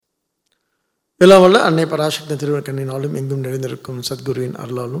எல்லாம் வல்ல அன்னை பராசக்தி திருவக்கண்ணினாலும் எங்கும் நிறைந்திருக்கும் சத்குருவின்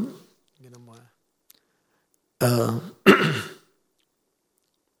அருளாலும் இங்கே நம்ம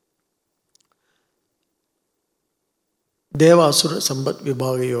தேவ அசுர சம்பத்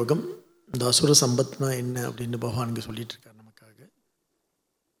விபாக யோகம். இந்த அசுர சம்பத்னா என்ன அப்படின்னு பகவான் இங்கே சொல்லிட்டு இருக்கார் நமக்காக.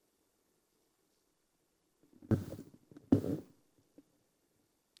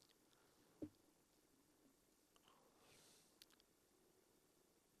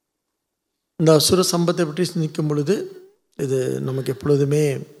 இந்த அசுர சம்பத்தை பற்றி சிந்திக்கும் பொழுது இது நமக்கு எப்பொழுதுமே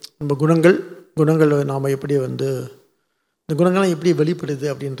நம்ம குணங்கள் நாம் எப்படி இந்த குணங்கள்லாம் எப்படி வெளிப்படுது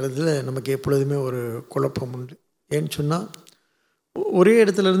அப்படின்றதுல நமக்கு எப்பொழுதுமே ஒரு குழப்பம் உண்டு. ஏன்னு சொன்னால் ஒரே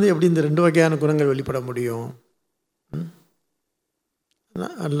இடத்துலேருந்து எப்படி இந்த 2 வகையான குணங்கள் வெளிப்பட முடியும்?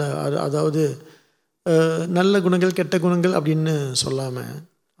 அல்ல அதாவது நல்ல குணங்கள் கெட்ட குணங்கள் அப்படின்னு சொல்லாமல்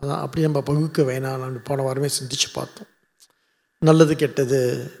அதான் அப்படி நம்ம பகுக்க வேணாம். நம்ம போன வாரமே சிந்திச்சு பார்த்தோம். நல்லது கெட்டது,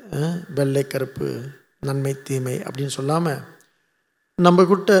 வெள்ளை கருப்பு, நன்மை தீமை அப்படின்னு சொல்லாமல்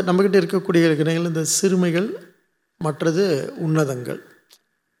நம்மக்கிட்ட இருக்கக்கூடிய குணங்கள் இந்த சிறுமைகள், மற்றது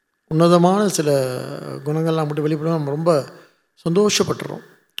உன்னதமான சில குணங்கள்லாம் மட்டும் வெளிப்படும். நம்ம ரொம்ப சந்தோஷப்பட்டுறோம்.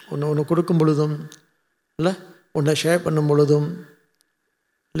 ஒன்று கொடுக்கும் பொழுதும் இல்லை, ஒன்றை ஷேர் பண்ணும் பொழுதும்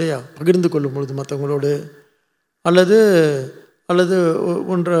இல்லையா, பகிர்ந்து கொள்ளும் பொழுது மற்றவங்களோடு, அல்லது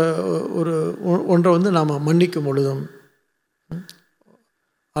ஒன்றை நாம் மன்னிக்கும் பொழுதும்,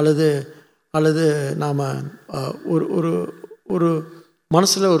 அல்லது நாம் ஒரு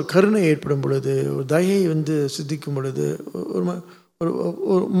மனசில் ஒரு கருணை ஏற்படும் பொழுது, ஒரு தயை சித்திக்கும் பொழுது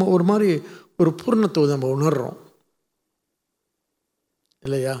ஒரு மாதிரி ஒரு பூர்ணத்துவம் நம்ம உணர்கிறோம்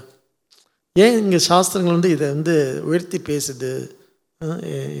இல்லையா? ஏன் இங்கே சாஸ்திரங்கள் இதை உயர்த்தி பேசுது?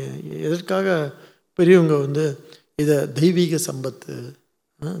 எதற்காக பெரியவங்க இதை தெய்வீக சம்பத்து,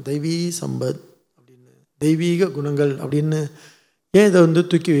 சம்பத் அப்படின்னு, தெய்வீக குணங்கள் அப்படின்னு ஏன் இதை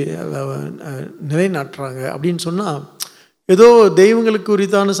தூக்கி நிலைநாட்டுறாங்க அப்படின்னு சொன்னால், ஏதோ தெய்வங்களுக்கு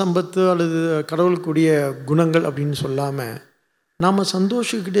உரித்தான சம்பத்து அல்லது கடவுளுக்குரிய குணங்கள் அப்படின்னு சொல்லாமல் நாம்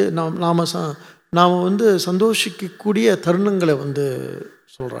சந்தோஷிக்கிட்டு நாம் சந்தோஷிக்கக்கூடிய தருணங்களை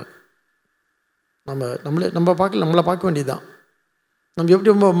சொல்கிறாங்க. நம்மளை பார்க்க வேண்டியதுதான். நம்ம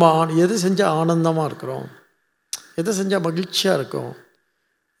எப்படி ரொம்ப எதை செஞ்சால் ஆனந்தமாக இருக்கிறோம், எதை செஞ்சால் மகிழ்ச்சியாக இருக்கும்,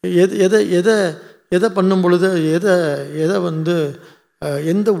 எதை பண்ணும் பொழுது எதை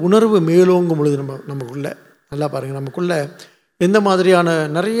எந்த உணர்வு மேலோங்கும் பொழுது நமக்குள்ளே நல்லா பாருங்கள், நமக்குள்ளே எந்த மாதிரியான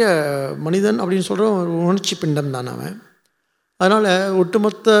நிறைய மனிதன் அப்படின்னு சொல்கிறோம் ஒரு உணர்ச்சி பிண்டம் தான் அவன். அதனால்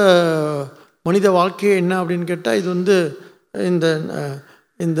ஒட்டுமொத்த மனித வாழ்க்கையே என்ன அப்படின்னு கேட்டால், இது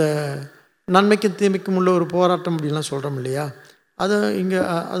இந்த நன்மைக்கும் தீமைக்கும் உள்ள ஒரு போராட்டம் அப்படின்லாம் சொல்கிறோம் இல்லையா? அதை இங்கே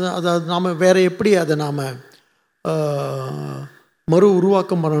அதை நாம் வேறு எப்படி அதை நாம் மறு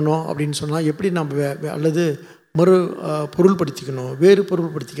உருவாக்கம் பண்ணணும் அப்படின்னு சொன்னால், எப்படி நம்ம அல்லது மறு பொருள்படுத்திக்கணும், வேறு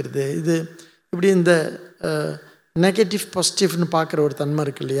பொருள்படுத்திக்கிறது, இது இப்படி இந்த நெகட்டிவ் பாசிட்டிவ்னு பார்க்குற ஒரு தன்மை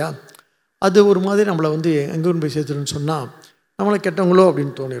இருக்குது இல்லையா? அது ஒரு மாதிரி நம்மளை எங்கே கொண்டு போய் சேர்த்துருன்னு சொன்னால், நம்மளை கெட்டவங்களோ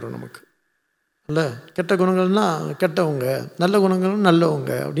அப்படின்னு தோணிடும் நமக்கு. இல்லை, கெட்ட குணங்கள்னால் கெட்டவங்க, நல்ல குணங்களும்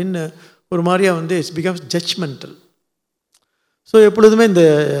நல்லவங்க அப்படின்னு ஒரு மாதிரியாக இட்ஸ் பிகம்ஸ் ஜட்ஜ்மெண்டல். ஸோ எப்பொழுதுமே இந்த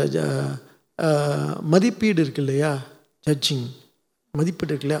மதிப்பீடு இருக்கு இல்லையா, ஜட்ஜிங்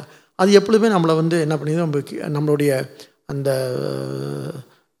மதிப்பீடு இருக்கு இல்லையா, அது எப்பொழுதுமே நம்மளை என்ன பண்ணிடுது, நம்மளுடைய அந்த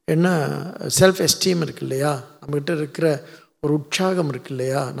என்ன செல்ஃப் எஸ்டீம் இருக்கு இல்லையா, நம்மக்கிட்ட இருக்கிற ஒரு உற்சாகம் இருக்கு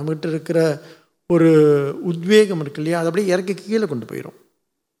இல்லையா, நம்மக்கிட்ட இருக்கிற ஒரு உத்வேகம் இருக்கு இல்லையா, அது அப்படியே இறக்கி கீழே கொண்டு போயிடும்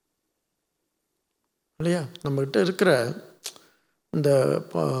இல்லையா? நம்மக்கிட்ட இருக்கிற இந்த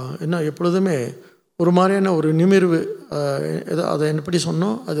என்ன எப்பொழுதுமே ஒரு மாதிரியான ஒரு நிமிர்வு, அதை எப்படி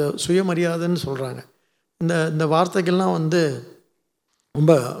சொன்னோம், அது சுயமரியாதைன்னு சொல்கிறாங்க. இந்த வார்த்தைகள்லாம்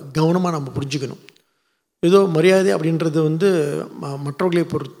ரொம்ப கவனமாக நம்ம புரிஞ்சுக்கணும். ஏதோ மரியாதை அப்படின்றது மற்றவர்களை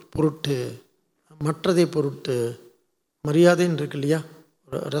பொருட்டு, மற்றதை பொருட்டு மரியாதைன்னு இருக்கு இல்லையா,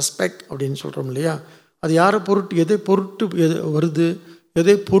 ரெஸ்பெக்ட் அப்படின்னு சொல்கிறோம் இல்லையா, அது யாரை பொருட்டு, எதை பொருட்டு வருது,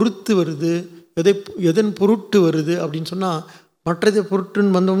 எதை பொறுத்து வருது, எதன் பொருட்டு வருது அப்படின்னு சொன்னால், மற்றதை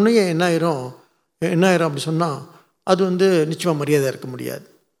பொருட்டுன்னு வந்தோம்னே என்ன ஆயிரும் அப்படி சொன்னால், அது நிச்சயமாக மரியாதை இருக்க முடியாது.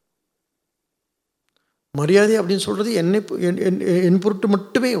 மரியாதை அப்படின்னு சொல்கிறது என் பொருட்டு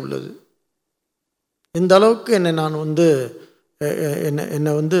மட்டுமே உள்ளது. எந்த அளவுக்கு நான்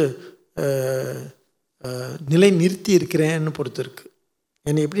என்னை நிலை நிறுத்தி இருக்கிறேன்னு பொறுத்து இருக்குது.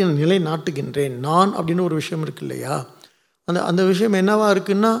 என்னை எப்படி நான் நிலை நாட்டுகின்றேன், நான் அப்படின்னு ஒரு விஷயம் இருக்கு இல்லையா, அந்த விஷயம் என்னவா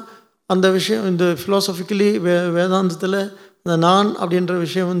இருக்குன்னா, அந்த விஷயம் இந்த ஃபிலாசபிக்கலி வேதாந்தத்தில் இந்த நான் அப்படின்ற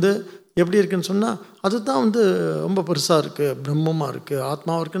விஷயம் எப்படி இருக்குன்னு சொன்னால், அதுதான் ரொம்ப பெருசாக இருக்குது, பிரம்மமாக இருக்குது,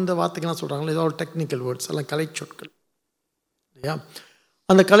 ஆத்மாவாக இருக்குது. இந்த வார்த்தைகள்லாம் சொல்கிறாங்களே, ஏதாவது டெக்னிக்கல் வேர்ட்ஸ் எல்லாம் கலைச்சொற்கள் இல்லையா?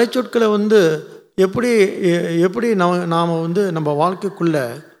 அந்த கலைச்சொற்களை எப்படி நாம் நம்ம வாழ்க்கைக்குள்ளே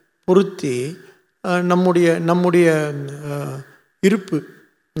பொருத்தி நம்முடைய நம்முடைய இருப்பு,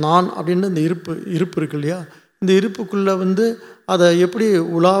 நான் அப்படின்னு இந்த இருப்பு இருக்கு இல்லையா, இந்த இருப்புக்குள்ளே வந்து அதை எப்படி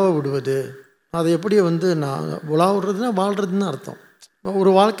உலாவ விடுவது, அதை எப்படி வந்து நான் உலாவ விடுறதுன்னா வாழ்கிறதுன்னு அர்த்தம்.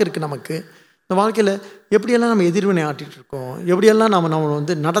 ஒரு வாழ்க்கை இருக்குது நமக்கு. இந்த வாழ்க்கையில் எப்படியெல்லாம் நம்ம எதிர்வினை ஆட்டிகிட்ருக்கோம், எப்படியெல்லாம் நம்ம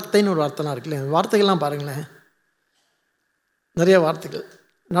வந்து நடத்தைன்னு ஒரு வார்த்தைலாம் இருக்குல்ல, அந்த வார்த்தைகள்லாம் பாருங்களேன், நிறைய வார்த்தைகள்.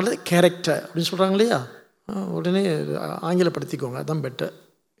 கேரக்டர் அப்படின்னு சொல்கிறாங்க இல்லையா, உடனே ஆங்கிலப்படுத்திக்கோங்க, அதுதான் பெட்டர்.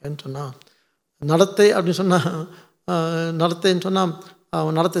 ஏன்னு சொன்னால் நடத்தை அப்படின்னு சொன்னால், நடத்தைன்னு சொன்னால்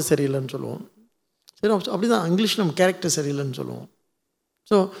அவன் நடத்தை சரியில்லைன்னு சொல்லுவோம். சரி, அப்படி தான் இங்கிலீஷில் நம்ம கேரக்டர் சரியில்லைன்னு சொல்லுவோம்.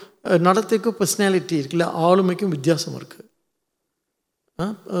 ஸோ நடத்தைக்கும் பர்சனாலிட்டி இருக்குல்ல, ஆளுமைக்கும் வித்தியாசம் இருக்குது.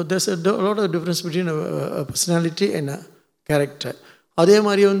 there's a lot of difference between a personality and a character. அதே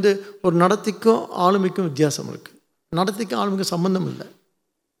மாதிரி வந்து ஒரு நடத்தைக்கும் ஆளுமைக்கும் வித்தியாசம் இருக்குது. நடத்தைக்கும் ஆளுமைக்கும் சம்பந்தம் இல்லை.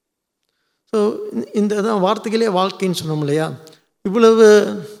 ஸோ இந்த தான் வார்த்தைகளே வாழ்க்கைன்னு சொன்னோம் இல்லையா,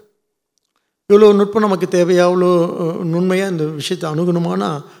 இவ்வளோ நுட்பம் நமக்கு தேவையா, அவ்வளோ நுண்மையாக இந்த விஷயத்தை அணுகணுமானா,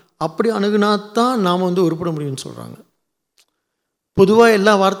 அப்படி அணுகுனா தான் நாம் வந்து உருப்பட முடியும்னு சொல்கிறாங்க. பொதுவாக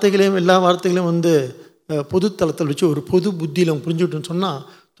எல்லா வார்த்தைகளையும் வந்து பொது தளத்தில் வச்சு ஒரு பொது புத்தியில் அவங்க புரிஞ்சுக்கிட்டுன்னு சொன்னால்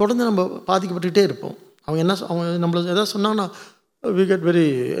தொடர்ந்து நம்ம பாதிக்கப்பட்டுக்கிட்டே இருப்போம். அவங்க நம்மளை எதாவது சொன்னாங்கன்னா we get very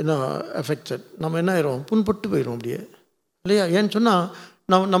affected. நம்ம என்ன ஆயிரும், புண்பட்டு போயிடும் அப்படியே இல்லையா. ஏன்னு சொன்னால்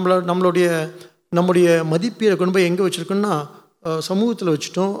நம்மளுடைய மதிப்பீரை கொண்டு போய் எங்கே வச்சுருக்கோன்னா, சமூகத்தில்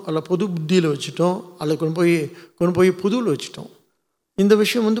வச்சுட்டோம், அல்ல பொது புத்தியில் வச்சுட்டோம், அல்ல கொண்டு போய் பொதுவில் வச்சுட்டோம். இந்த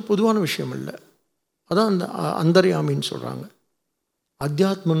விஷயம் வந்து பொதுவான விஷயம் இல்லை. அதான் அந்த அந்தர்யாமின்னு சொல்கிறாங்க,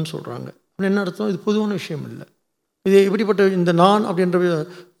 அத்தியாத்மன்னு சொல்கிறாங்க. என்ன அர்த்தம், இது பொதுவான விஷயம் இல்லை. இது எப்படிப்பட்ட இந்த நான் அப்படின்ற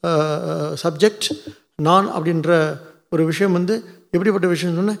சப்ஜெக்ட், நான் அப்படின்ற ஒரு விஷயம் வந்து எப்படிப்பட்ட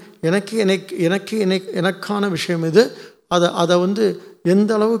விஷயம் சொன்னால், எனக்கான விஷயம் இது. அதை வந்து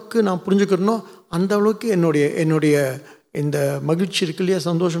எந்த அளவுக்கு நான் புரிஞ்சுக்கிறனோ அந்த அளவுக்கு என்னுடைய இந்த மகிழ்ச்சி இருக்கு இல்லையா,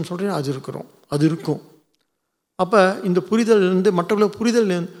 சந்தோஷம் சொல்கிறேன், அது இருக்கும். அப்போ இந்த புரிதல் வந்து மற்றவர்களுடைய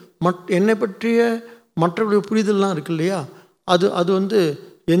புரிதல், என்னை பற்றிய மற்றவர்களுடைய புரிதல்லாம் இருக்கு இல்லையா, அது வந்து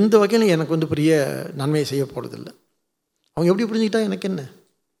எந்த வகையிலும் எனக்கு வந்து பெரிய நன்மையை செய்ய போகிறதில்லை. அவங்க எப்படி புரிஞ்சுக்கிட்டா எனக்கு என்ன.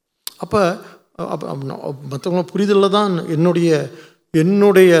 அப்போ மற்றவங்கள புரிதலில் தான் என்னுடைய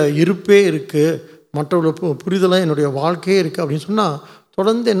இருப்பே இருக்குது, மற்றவங்கள புரிதலாக என்னுடைய வாழ்க்கையே இருக்குது அப்படின்னு சொன்னால்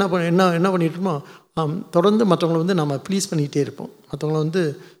தொடர்ந்து என்ன பண்ணிட்டோமோ தொடர்ந்து மற்றவங்களை வந்து நம்ம ப்ளீஸ் பண்ணிக்கிட்டே இருப்போம். மற்றவங்கள வந்து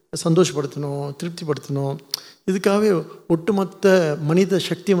சந்தோஷப்படுத்தணும், திருப்திப்படுத்தணும். இதுக்காகவே ஒட்டுமொத்த மனித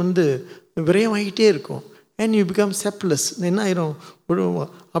சக்தி வந்து விரயமாகிட்டே இருக்கும். And you become செப்லெஸ். என்ன ஆயிரும்,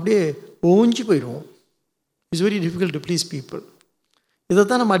 அப்படியே ஓஞ்சி போயிடும். It's very difficult to please people. இதை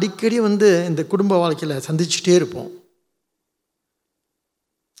தான் நம்ம அடிக்கடி வந்து இந்த குடும்ப வாழ்க்கையில் சந்திச்சுட்டே இருப்போம்.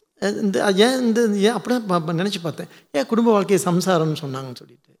 ஏன் அப்படியே நினச்சி பார்த்தேன், ஏன் குடும்ப வாழ்க்கையை சம்சாரம்னு சொன்னாங்கன்னு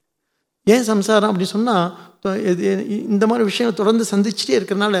சொல்லிட்டு. ஏன் சம்சாரம் அப்படின்னு சொன்னால், இந்த மாதிரி விஷயங்கள் தொடர்ந்து சந்திச்சுட்டே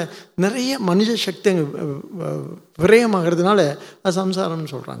இருக்கிறதுனால நிறைய மனித சக்தி அங்கே விரயமாகிறதுனால அது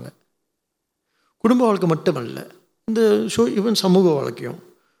சம்சாரம்னு சொல்கிறாங்க. குடும்ப வாழ்க்கை மட்டுமல்ல, இந்த ஈவன் சமூக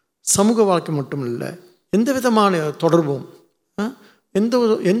வாழ்க்கை மட்டும் இல்லை, எந்த விதமான தொடர்பும்,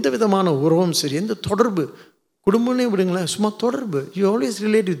 எந்த விதமான உறவும் சரி, எந்த தொடர்பு, குடும்பம்னே விடுங்களேன், சும்மா தொடர்பு. You always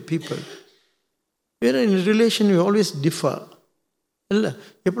relate with people. வேறு in relation you always differ இல்லை.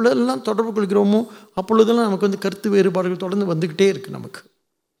 எப்பொழுதெல்லாம் தொடர்பு கொள்கிறோமோ அப்பொழுதெல்லாம் நமக்கு வந்து கருத்து வேறுபாடுகள் தொடர்ந்து வந்துக்கிட்டே இருக்குது நமக்கு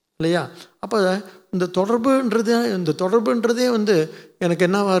இல்லையா. அப்போ இந்த தொடர்புன்றதே வந்து எனக்கு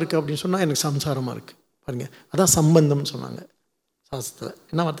என்னவாக இருக்குது அப்படின்னு சொன்னால் எனக்கு சம்சாரமாக இருக்குது பாருங்க. அதான் சம்பந்தம்னு சொன்னாங்க சாஸ்திரத்தில்.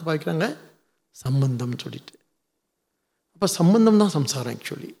 என்ன வார்த்தை பார்க்குறாங்க, சம்பந்தம்னு சொல்லிட்டு. அப்போ சம்பந்தம் தான் சம்சாரம்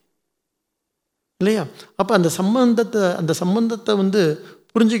ஆக்சுவலி இல்லையா. அப்போ அந்த சம்பந்தத்தை வந்து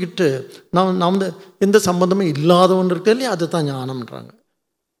புரிஞ்சுக்கிட்டு நான் வந்து எந்த சம்பந்தமே இல்லாத ஒன்று இருக்கு இல்லையா, அது தான் ஞானம்ன்றாங்க.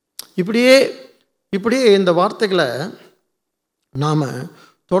 இப்படியே இந்த வார்த்தைகளை நாம்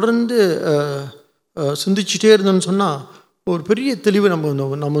தொடர்ந்து சிந்திச்சுட்டே இருந்தோம்னு சொன்னால் ஒரு பெரிய தெளிவு நம்ம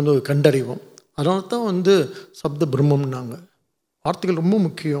வந்து கண்டறிவோம். அதனால தான் வந்து சப்த பிரம்மம்னாங்க. வார்த்தைகள் ரொம்ப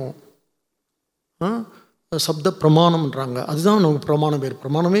முக்கியம். சப்த பிரமாணம்ன்றாங்க. அதுதான் நமக்கு பிரமாணம். பேர்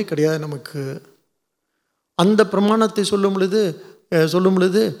பிரமாணமே கிடையாது நமக்கு. அந்த பிரமாணத்தை சொல்லும் பொழுது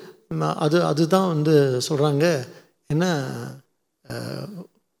அதுதான் வந்து சொல்கிறாங்க, என்ன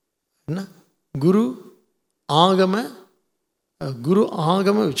குரு ஆகம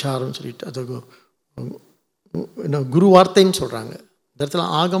விசாரம்னு சொல்லிட்டு, அது என்ன குரு வார்த்தைன்னு சொல்கிறாங்க. இந்த இடத்துல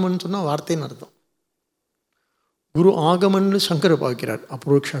ஆகமன்னு சொன்னால் வார்த்தைன்னு அர்த்தம். குரு ஆகமன்னு சங்கர பார்க்கிறார்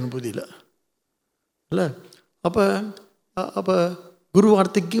அப்ரோக்ஷ அனுபூதியில் இல்லை. அப்போ குரு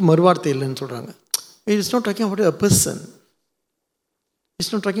வார்த்தைக்கு மறுவார்த்தை இல்லைன்னு சொல்கிறாங்க. It's not talking about a person.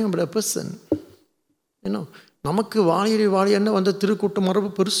 It's not talking about a person. நமக்கு வாழையடி வாழையன்னா வந்த திருக்கூட்ட மரபு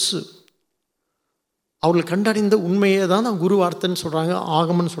பெருசு. அவர்கள் கண்டறிந்த உண்மையை தான் குரு வார்த்தைன்னு சொல்கிறாங்க,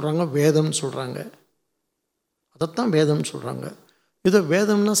 ஆகமன்னு சொல்கிறாங்க, வேதம்னு சொல்கிறாங்க. அதைத்தான் வேதம்னு சொல்கிறாங்க. ஏதோ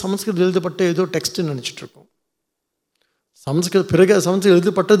வேதம்னா சமஸ்கிருதம் எழுதப்பட்ட ஏதோ டெக்ஸ்ட்டுன்னு நினச்சிட்ருக்கோம். சமஸ்கிருதம்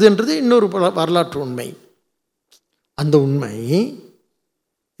எழுதப்பட்டதுன்றது இன்னொரு வரலாற்று உண்மை. அந்த உண்மை,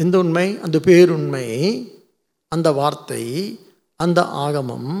 எந்த உண்மை? அந்த பேருண்மை, அந்த வார்த்தை, அந்த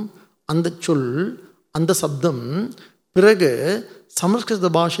ஆகமம், அந்த சொல், அந்த சப்தம் பிறகு சமஸ்கிருத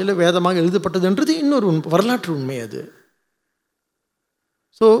பாஷையில் வேதமாக எழுதப்பட்டதுன்றது இன்னொரு வரலாற்று உண்மை அது.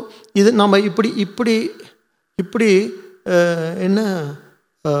 ஸோ இது நம்ம இப்படி இப்படி இப்படி என்ன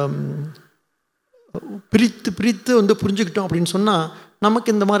பிரித்து வந்து புரிஞ்சுக்கிட்டோம் அப்படின்னு சொன்னால்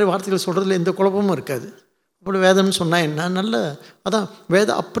நமக்கு இந்த மாதிரி வார்த்தைகள் சொல்கிறதுல எந்த குழப்பமும் இருக்காது. அப்படி வேதம்னு சொன்னால் என்ன? நல்ல அதான் வேத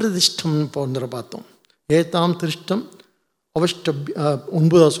அப்பிரதிஷ்டம்னு போன்ற பார்த்தோம். ஏதாம் திருஷ்டம் அவஷ்ட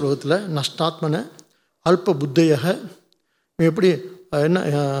 9ஆம் ஸ்லோகத்தில் நஷ்டாத்மன அல்ப புத்தையக, இவன் எப்படி என்ன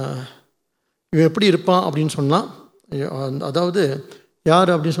இவன் எப்படி இருப்பான் அப்படின்னு சொன்னால், அதாவது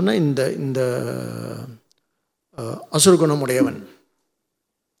யார் அப்படின்னு சொன்னால் இந்த இந்த அசுரகுணமுடையவன்.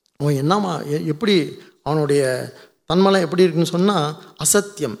 அவன் என்னமா எப்படி அவனுடைய தன்மலை எப்படி இருக்குன்னு சொன்னால்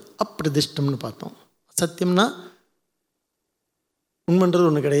அசத்தியம் அப்பிரதிஷ்டம்னு பார்த்தோம். அசத்தியம்னா உண்மைன்றது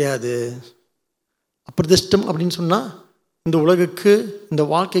ஒன்று கிடையாது. அப்பிரதிஷ்டம் அப்படின்னு சொன்னால் இந்த உலகுக்கு இந்த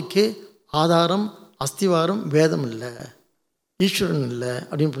வாழ்க்கைக்கு ஆதாரம் அஸ்திவாரம் வேதம் இல்லை, ஈஸ்வரன் இல்லை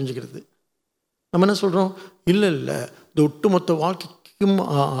அப்படின்னு புரிஞ்சுக்கிறது. நம்ம என்ன சொல்கிறோம்? இல்லை இந்த ஒட்டுமொத்த வாழ்க்கைக்கும்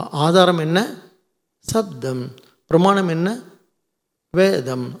ஆதாரம் என்ன? சப்தம். பிரமாணம் என்ன?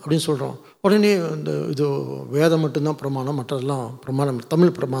 வேதம் அப்படின்னு சொல்கிறோம். உடனே இந்த இது வேதம் மட்டும்தான் பிரமாணம், மற்றதெல்லாம் பிரமாணம்,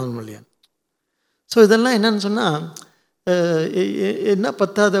 தமிழ் பிரமாணம் இல்லையா? ஸோ இதெல்லாம் என்னன்னு சொன்னால் என்ன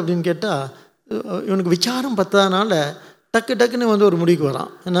பத்தாது அப்படின்னு கேட்டால், இவனுக்கு விசாரம் பத்தாதனால டக்குன்னு வந்து ஒரு முடிவுக்கு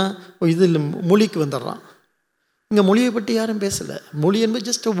வரான். ஏன்னா இது இல்லை, மொழிக்கு வந்துடுறான். இங்கே மொழியை பற்றி யாரும் பேசலை. மொழி என்பது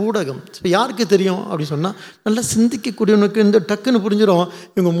ஜஸ்ட் ஊடகம். ஸோ யாருக்கு தெரியும் அப்படின்னு சொன்னால், நல்லா சிந்திக்கக்கூடியவனுக்கு இந்த டக்குன்னு புரிஞ்சிடும்.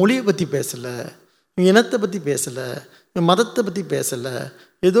 இவங்க மொழியை பற்றி பேசலை, இவங்க இனத்தை பற்றி பேசலை, இவங்க மதத்தை பற்றி பேசலை,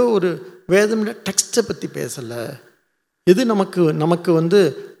 ஏதோ ஒரு வேதம் டெக்ஸ்ட்டை பற்றி பேசலை. எது நமக்கு வந்து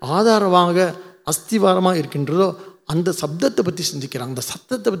ஆதாரமாக அஸ்திவாரமாக இருக்கின்றதோ அந்த சப்தத்தை பற்றி சிந்திக்கிறாங்க, அந்த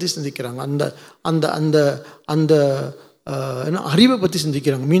சத்தத்தை பற்றி சிந்திக்கிறாங்க, அந்த அந்த அந்த அந்த அறிவை பற்றி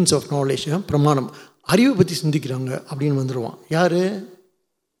சிந்திக்கிறாங்க. மீன்ஸ் ஆஃப் நாலேஜ், பிரமாணம், அறிவை பற்றி சிந்திக்கிறாங்க அப்படின்னு வந்துடுவான். யார்?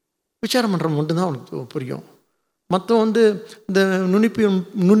 விசாரம் பண்ணுறவன் மட்டும்தான் அவனுக்கு புரியும். மற்றவன் வந்து இந்த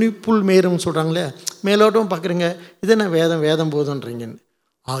நுனிப்புள் மேயரும் சொல்கிறாங்களே, மேலோட்டம் பார்க்குறீங்க, இதை நான் வேதம் போதுன்றீங்கன்னு.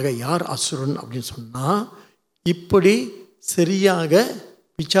 ஆக யார் அசுரன் அப்படின்னு சொன்னால், இப்படி சரியாக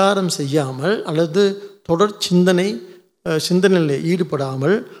விசாரம் செய்யாமல் அல்லது தொடர் சிந்தனையில்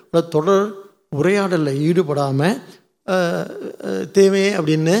ஈடுபடாமல் அல்லது தொடர் உரையாடலில் ஈடுபடாமல் தேவையே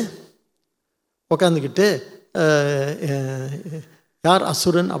அப்படின்னு உக்காந்துக்கிட்டு யார்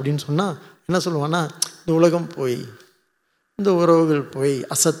அசுரன் அப்படின்னு சொன்னால் என்ன சொல்லுவான்னா, இந்த உலகம் போய், இந்த உறவுகள் போய்,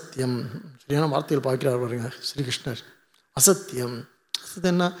 அசத்தியம். சரியான வார்த்தைகள் பார்க்கிறார் பாருங்க ஸ்ரீகிருஷ்ணர். அசத்தியம்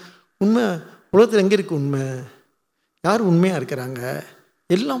என்ன? உண்மை உலகத்தில் எங்கே இருக்குது உண்மை? யார் உண்மையாக இருக்கிறாங்க?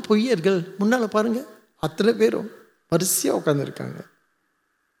 எல்லாம் பொய்யர்கள். முன்னால் பாருங்கள், அத்தனை பேரும் வரிசையாக உட்காந்துருக்காங்க.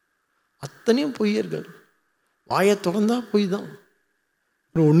 அத்தனையும் பொய்யர்கள். வாயை திறந்தா பொய் தான்,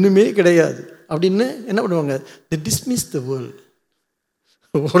 ஒன்றுமே கிடையாது அப்படின்னு என்ன பண்ணுவாங்க? They dismiss the world.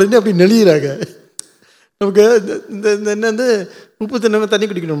 உடனே அப்படி நெளிகிறாங்க. நமக்கு இந்த என்னது உப்பு தண்ணி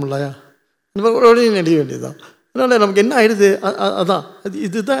குடிக்கணும் இல்லையா, இந்த மாதிரி உடனே நெளிய வேண்டியதுதான். அதனால் நமக்கு என்ன ஆயிடுது? அதான்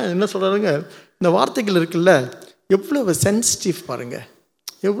இதுதான் என்ன சொல்கிறாருங்க, இந்த வார்த்தைகள் இருக்குல்ல, எவ்வளவு சென்சிட்டிவ் பாருங்கள்,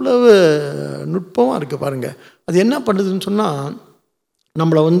 எவ்வளவு நுட்பமாக இருக்குது பாருங்கள். அது என்ன பண்ணுதுன்னு சொன்னால்,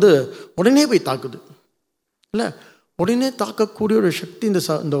 நம்மளை வந்து உடனே போய் தாக்குது இல்லை? உடனே தாக்கக்கூடிய ஒரு சக்தி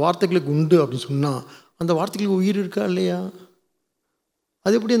இந்த வார்த்தைகளுக்கு உண்டு அப்படின்னு சொன்னால், அந்த வார்த்தைகளுக்கு உயிர் இருக்கா இல்லையா?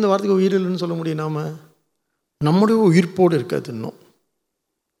 அது எப்படி அந்த வார்த்தைக்கு உயிர் இல்லைன்னு சொல்ல முடியும்? நம்முடைய உயிர்ப்போடு இருக்காது இன்னும்.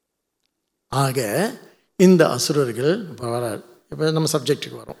 ஆக இந்த அசுரர்கள் இப்போ வராது. இப்போ நம்ம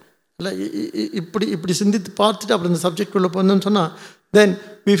சப்ஜெக்டுக்கு வரோம் இல்லை? இப்படி சிந்தித்து பார்த்துட்டு அப்புறம் இந்த சப்ஜெக்ட் உள்ள போனோம்னு சொன்னால், தென்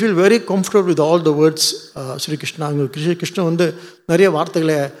we feel very comfortable with all the words. Srikrishna அங்கே கிருஷ்ணன் வந்து நிறைய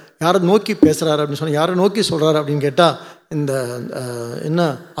வார்த்தைகளை யாரை நோக்கி பேசுகிறாரு அப்படின்னு சொன்னால், யாரை நோக்கி சொல்கிறாரு அப்படின்னு கேட்டால், இந்த என்ன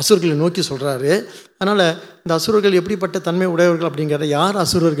அசுரர்களை நோக்கி சொல்கிறாரு. அதனால் இந்த அசுரர்கள் எப்படிப்பட்ட தன்மை உடையவர்கள் அப்படிங்கிற, யார்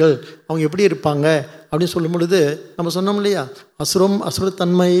அசுரர்கள், அவங்க எப்படி இருப்பாங்க அப்படின்னு சொல்லும் பொழுது நம்ம சொன்னோம் இல்லையா,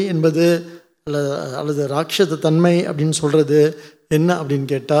 அசுரத்தன்மை என்பது அல்லது ராட்சத தன்மை அப்படின்னு சொல்கிறது என்ன அப்படின்னு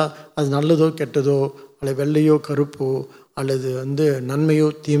கேட்டால், அது நல்லதோ கெட்டதோ அல்லது வெள்ளையோ கருப்போ அல்லது வந்து நன்மையோ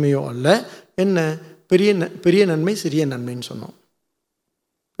தீமையோ அல்ல. என்ன? பெரிய நன்மை சிறிய நன்மைன்னு சொன்னோம்.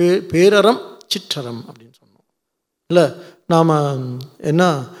 பேரறம் சிற்றறம் அப்படின்னு சொன்னோம் இல்லை? நாம் என்ன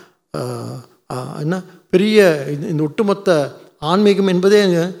பெரிய இந்த ஒட்டுமொத்த ஆன்மீகம் என்பதே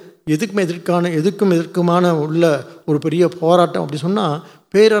எதுக்கும் எதிர்க்குமான உள்ள ஒரு பெரிய போராட்டம் அப்படி சொன்னால்,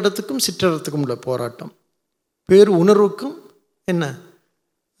 பேரறத்துக்கும் சிற்றறத்துக்கும் உள்ள போராட்டம், பேர் உணர்வுக்கும் என்ன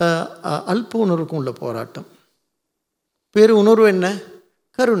அல்ப உணர்வுக்கும் உள்ள போராட்டம். பேரு உணர்வு என்ன?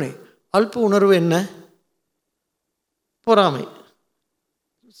 கருணை. அல்ப உணர்வு என்ன? பொறாமை.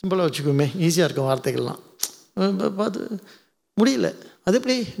 சிம்பிளாக வச்சுக்கோமே, ஈஸியாக இருக்கும் வார்த்தைகள்லாம். பார்த்து முடியல, அது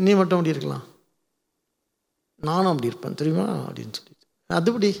எப்படி நீ மட்டும் அப்படி இருக்கலாம், நானும் அப்படி இருப்பேன் தெரியுமா அப்படின்னு சொல்லிட்டு,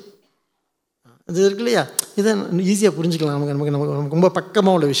 அதுபடி அது இருக்கு இல்லையா? இதை ஈஸியாக புரிஞ்சுக்கலாம். நமக்கு ரொம்ப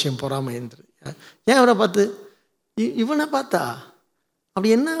பக்கமாக உள்ள விஷயம் பொறாமை என்று. ஏன் அவரை பார்த்து இவனை பார்த்தா அப்படி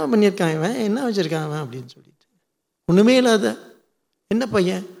என்ன பண்ணியிருக்கான், இவன் என்ன வச்சுருக்கான் அவன் அப்படின்னு சொல்லிட்டு, ஒன்றுமே இல்லாத என்ன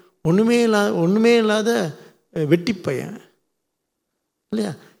பையன், ஒன்றுமே இல்லாத வெட்டி பையன்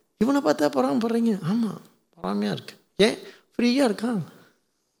இல்லையா? இவனை பார்த்தா பொறாமப்படுறீங்க. ஆமாம், பொறாமையாக இருக்கு. ஏன்? ஃப்ரீயாக இருக்கான்.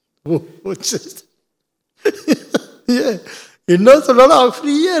 சரி, ஏன் என்ன சொன்னாலும் அவன்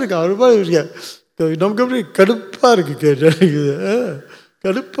ஃப்ரீயாக இருக்கான். அவருப்பா ஃப்ரீயாக. நமக்கு எப்படி கடுப்பாக இருக்குது,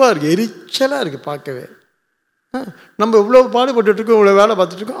 கடுப்பாக இருக்குது, எரிச்சலாக இருக்குது பார்க்கவே. நம்ம இவ்வளோ பாடுபட்டுருக்கோம், இவ்வளோ வேலை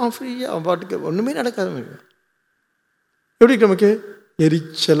பார்த்துட்ருக்கோம், அவன் ஃப்ரீயாக அவன் பாட்டுக்கு ஒன்றுமே நடக்காத மாதிரி எப்படி நமக்கு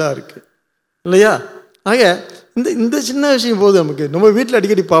எரிச்சலாக இருக்குது இல்லையா? ஆக இந்த சின்ன விஷயம் போது நமக்கு, நம்ம வீட்டில்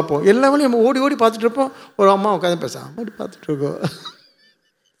அடிக்கடி பார்ப்போம், எல்லாமே நம்ம ஓடி ஓடி பார்த்துட்டு இருப்போம். ஒரு அம்மா உட்காந்து பேச அப்படி பார்த்துட்ருக்கோம்.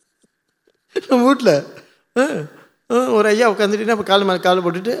 நம்ம வீட்டில் ஒரு ஐயா உட்காந்துட்டு நம்ம கால் மேலே கால்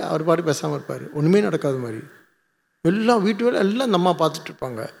போட்டுட்டு அவர் பாட்டு பேசாமல் இருப்பார், ஒன்றுமே நடக்காத மாதிரி. எல்லாம் வீட்டு வேலை எல்லாம் இந்த அம்மா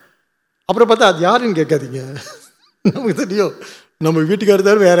பார்த்துட்ருப்பாங்க. அப்புறம் பார்த்தா அது யாருன்னு கேட்காதீங்க, நமக்கு தெரியும் நம்ம வீட்டுக்காரர்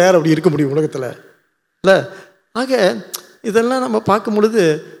தவிர வேறு யார் அப்படி இருக்க முடியும் உலகத்தில் இல்லை? ஆக இதெல்லாம் நம்ம பார்க்கும் பொழுது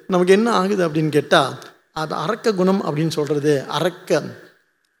நமக்கு என்ன ஆகுது அப்படின்னு கேட்டால், அது அரக்க குணம் அப்படின்னு சொல்கிறது. அரக்க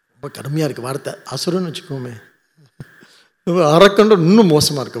ரொம்ப கடுமையாக இருக்குது வார்த்தை, அசுரன்னு வச்சுக்கோமே. அரக்கன்ற இன்னும்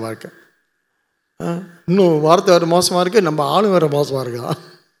மோசமாக இருக்குது வாழ்க்கை, இன்னும் வார்த்தை வேறு மோசமாக இருக்குது, நம்ம ஆளும் வேறு மோசமாக இருக்கா,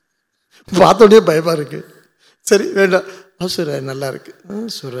 பார்த்தோடனே பயமாக இருக்குது. சரி வேண்டாம், அசுரன் நல்லா இருக்குது,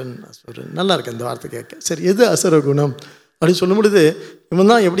 அசுரன் நல்லா இருக்குது அந்த வார்த்தை கேட்க. சரி, எது அசுர குணம் அப்படின்னு சொல்லும் பொழுது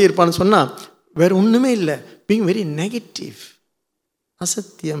இவன் தான் எப்படி இருப்பான்னு சொன்னால், வேறு ஒன்றுமே இல்லை, பீங் வெரி நெகட்டிவ்,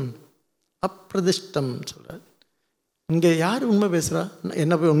 அசத்தியம், அப்பிரதிஷ்டம் சொல்கிறார். இங்கே யார் உண்மை பேசுகிறா?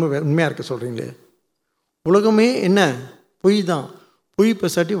 என்ன போய் உண்மையாக இருக்க சொல்கிறீங்களே? உலகமே என்ன பொய் தான். பொய்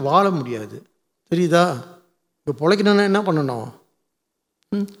பேசாட்டி வாழ முடியாது, தெரியுதா? இப்போ பிழைக்கணுன்னா என்ன பண்ணணும்?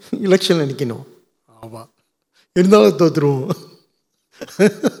 எலெக்ஷனில் நிற்கணும். ஆமாம், இருந்தாலும் தோற்றுருவோம்.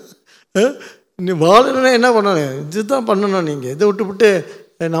 நீ வாழணுன்னா என்ன பண்ணணும்? இதுதான் பண்ணணும். நீங்கள் இதை விட்டு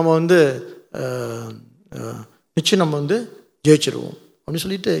நம்ம நிச்சயம் நம்ம ஜெயிச்சிருவோம் அப்படின்னு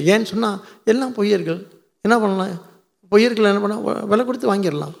சொல்லிட்டு, ஏன்னு சொன்னால் எல்லாம் பொய்யர்கள். என்ன பண்ணலாம்? பொய்யர்கள் என்ன பண்ணால் விலை கொடுத்து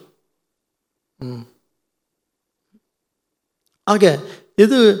வாங்கிடலாம். ஆக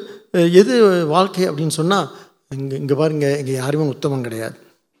எது வாழ்க்கை அப்படின்னு சொன்னால், இங்கே பாருங்கள், இங்கே யாருமே உத்தமம் கிடையாது,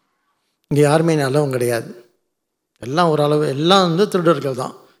 இங்கே யாருமே நல்லவங்க கிடையாது, எல்லாம் ஓரளவு எல்லாம் திருடர்கள்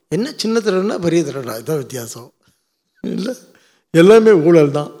தான். என்ன சின்ன திருடனா பெரிய திருடா, இதுதான் வித்தியாசம் இல்லை? எல்லாமே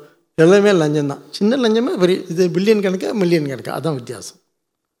ஊழல் தான், எல்லாமே லஞ்சம் தான். சின்ன லஞ்சமே பெரிய, இது பில்லியன் கணக்கா மில்லியன் கணக்கா, அதுதான் வித்தியாசம்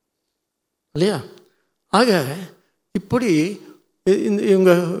இல்லையா? ஆக இப்படி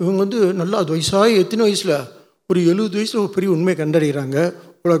இவங்க நல்லா அது வயசாகி எத்தனை வயசில், ஒரு 70 வயசில் ஒரு பெரிய உண்மையை கண்டறிகிறாங்க,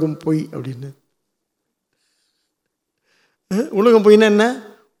 உலகம் பொய் அப்படின்னு. உலகம் பொய்னா என்ன?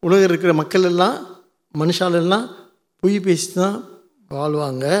 உலகம் இருக்கிற மக்கள் எல்லாம், மனுஷாலெல்லாம் பொய் பேசி தான்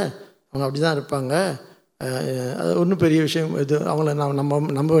வாழ்வாங்க, அவங்க அப்படி தான் இருப்பாங்க, அது ஒன்றும் பெரிய விஷயம், இது அவங்கள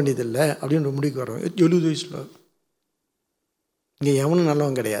நம்ப வேண்டியதில்லை அப்படின்னு முடிவுக்கு வரோம் 70 வயசில். இங்கே எவனும்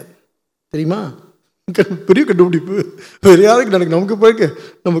நல்லவன் கிடையாது, தெரியுமா? பெரிய கண்டுபிடிப்பு, வேறு யாருக்கு நடக்கு, நமக்கு போய்க்கு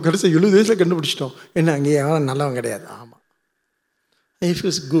நம்ம கடைசி 70 வயசில் கண்டுபிடிச்சிட்டோம். என்ன, அங்கே எவனும் நல்லவன் கிடையாது. ஆமாம், இஃப்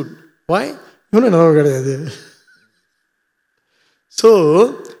இஸ் குட், வாய் இவனும் நல்லவன் கிடையாது. ஸோ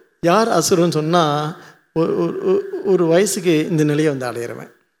யார் அசுரன்னு சொன்னால், ஒரு வயசுக்கு இந்த நிலையை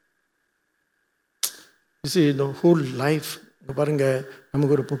அடையிறவன். இந்த ஹோல் லைஃப் இங்கே பாருங்கள்,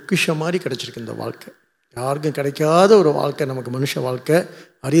 நமக்கு ஒரு பொக்கிஷம் மாதிரி கிடச்சிருக்கு இந்த வாழ்க்கை. யாருக்கும் கிடைக்காத ஒரு வாழ்க்கை நமக்கு, மனுஷ வாழ்க்கை.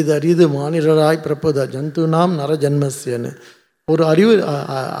 அரிது மானிடராய் பிறப்பது ஜந்து நாம் நர ஜன்மஸ்யன்னு ஒரு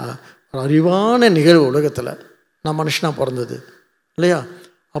அறிவான நிகழ்வு உலகத்தில். நான் மனுஷனாக பிறந்தது இல்லையா?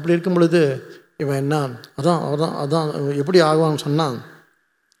 அப்படி இருக்கும் பொழுது இவன் என்ன, அதான் எப்படி ஆகுவான்னு சொன்னால்,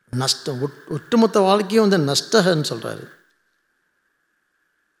 நஷ்டம், ஒட்டுமொத்த வாழ்க்கையும் நஷ்டன்னு சொல்கிறாரு.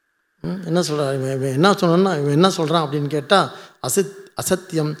 என்ன சொல்கிறார் இவன்? என்ன சொன்னான்னா இவன் என்ன சொல்கிறான் அப்படின்னு கேட்டால்,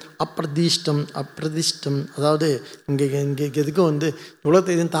 அசத்தியம், அப்பிரதிஷ்டம். அதாவது இங்கே எதுக்கும்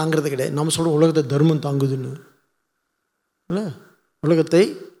உலகத்தை எதுவும் தாங்கிறது கிடையாது. நம்ம சொல்கிற உலகத்தை தர்மம் தாங்குதுன்னு இல்லை, உலகத்தை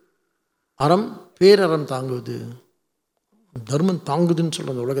அறம், பேரறம் தாங்குது, தர்மம் தாங்குதுன்னு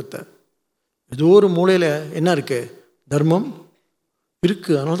சொல்கிற அந்த உலகத்தை. ஏதோ ஒரு மூலையில் என்ன இருக்குது? தர்மம்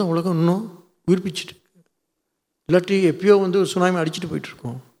இருக்குது. அதனால தான் உலகம் இன்னும் உயிர்ப்பிச்சுட்டு இருக்கு. இல்லாட்டி எப்பயோ ஒரு சுனாமி அடிச்சுட்டு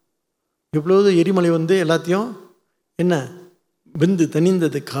போயிட்டுருக்கோம். எவ்வளவு எரிமலை எல்லாத்தையும் என்ன வெந்து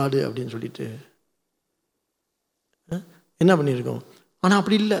தனிந்தது காடு அப்படின்னு சொல்லிட்டு என்ன பண்ணியிருக்கோம். ஆனால்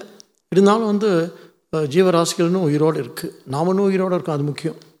அப்படி இல்லை. இருந்தாலும் ஜீவராசிகள்னு உயிரோடு இருக்குது, நாமளும் உயிரோடு இருக்கோம். அது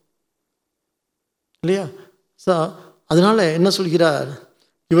முக்கியம் இல்லையா? ஸோ அதனால் என்ன சொல்கிறார்,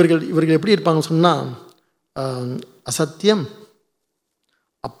 இவர்கள் எப்படி இருப்பாங்க சொன்னால், அசத்தியம்,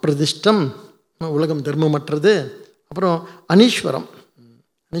 அப்பிரதிஷ்டம், உலகம் தர்மமற்றது, அப்புறம் அனீஸ்வரம்.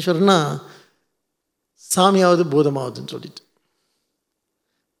 அனீஸ்வரன்னா சாமியாவது பூதமாவதுன்னு சொல்லிட்டு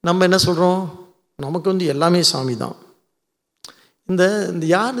நம்ம என்ன சொல்கிறோம், நமக்கு எல்லாமே சாமி தான். இந்த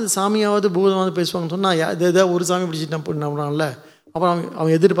யார் சாமியாவது பூதமாவது பேசுவாங்கன்னு சொன்னால், எதாவது ஒரு சாமி பிடிச்சிட்டு நம்புறான்ல, அப்புறம்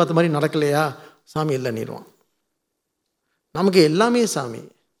அவன் எதிர்பார்த்த மாதிரி நடக்கலையா, சாமி இல்லைன்னிடுவான். நமக்கு எல்லாமே சாமி.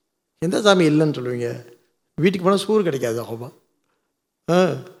 எந்த சாமி இல்லைன்னு சொல்லுவீங்க? வீட்டுக்கு போனால் சோறு கிடைக்காது. ஆமா,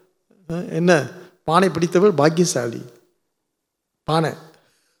 என்ன பானை பிடித்தவர் பாக்கியசாலி. பானை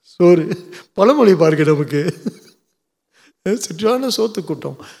சோறு பழமொழி பாருங்க, நமக்கு சுற்றான சோத்து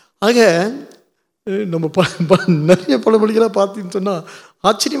கூட்டம். ஆக நம்ம நிறைய பழமொழிகளாக பார்த்தீங்கன்னு சொன்னால்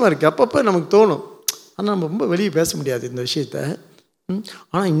ஆச்சரியமாக இருக்குது. அப்பப்போ நமக்கு தோணும், ஆனால் நம்ம ரொம்ப வெளியே பேச முடியாது இந்த விஷயத்த.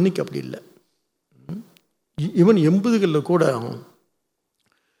 ஆனால் இன்றைக்கி அப்படி இல்லை. ஈவன் 80களில் கூட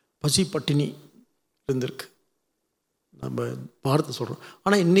பசி பட்டினி இருந்திருக்கு, நம்ம பாரத்தை சொல்கிறோம்.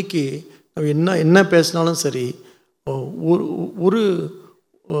 ஆனால் இன்றைக்கி நம்ம என்ன பேசினாலும் சரி, ஒரு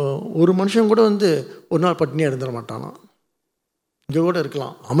ஒரு மனுஷன் கூட ஒரு நாள் பட்டினியாக இருந்துட மாட்டானா. இங்கே கூட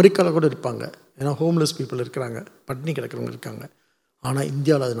இருக்கலாம், அமெரிக்காவில் கூட இருப்பாங்க, ஏன்னா ஹோம்லெஸ் பீப்புள் இருக்கிறாங்க, பட்டினி கிடக்கிறவங்க இருக்காங்க. ஆனால்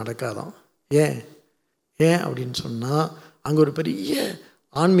இந்தியாவில் அது நடக்காதான். ஏன் அப்படின்னு சொன்னால், அங்கே ஒரு பெரிய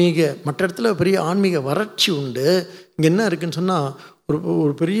ஆன்மீக, மற்ற இடத்துல பெரிய ஆன்மீக வறட்சி உண்டு. இங்கே என்ன இருக்குதுன்னு சொன்னால்,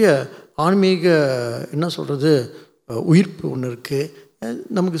 ஒரு பெரிய ஆன்மீக என்ன சொல்கிறது உயிர்ப்பு ஒன்று இருக்குது.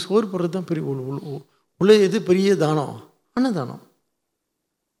 நமக்கு சோறு போடுறது தான் பெரிய உள்ள எது பெரிய தானம், அன்னதானம்.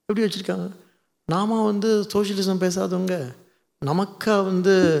 எப்படி வச்சுருக்காங்க. நாம சோஷியலிசம் பேசாதவங்க, நமக்கா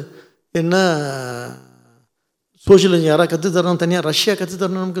என்ன சோஷியலிசம் யாராவது கற்றுத்தரணும், தனியாக ரஷ்யா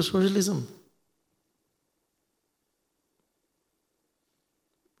கற்றுத்தரணும் நமக்கு சோஷியலிசம்?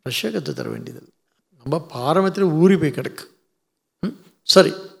 ரஷ்யா கற்றுத்தர வேண்டியது நம்ம பாரம்பரியத்தில் ஊறி போய் கிடக்கு.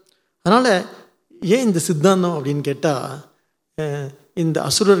 சரி, அதனால் ஏன் இந்த சித்தாந்தம் அப்படின்னு கேட்டால், இந்த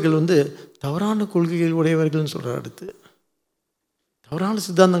அசுரர்கள் தவறான கொள்கைகள் உடையவர்கள்னு சொல்கிற அடுத்து தவறான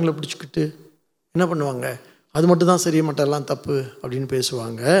சித்தாந்தங்களை பிடிச்சிக்கிட்டு என்ன பண்ணுவாங்க, அது மட்டும்தான் சரி, மட்டும் எல்லாம் தப்பு அப்படின்னு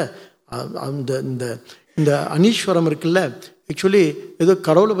பேசுவாங்க. அந்த இந்த இந்த அனீஸ்வரம் இருக்குல்ல, ஆக்சுவலி ஏதோ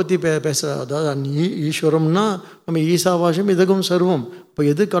கடவுளை பற்றி பேச, அதாவது ஈஸ்வரம்னா நம்ம ஈசாவாசம் இதகம் சர்வம். இப்போ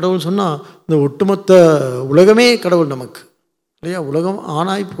எது கடவுள் சொன்னால், இந்த ஒட்டுமொத்த உலகமே கடவுள் நமக்கு இல்லையா, உலகம்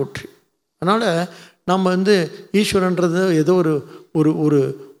ஆனாய் போற்றி. அதனால் நம்ம ஈஸ்வரன்றது ஏதோ ஒரு ஒரு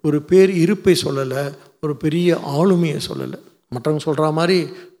ஒரு பேர் இருப்பை சொல்லலை, ஒரு பெரிய ஆளுமையை சொல்லலை. மற்றவங்க சொல்கிற மாதிரி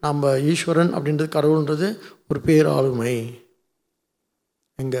நம்ம ஈஸ்வரன் அப்படின்றது, கடவுள்ன்றது ஒரு பேர் ஆளுமை.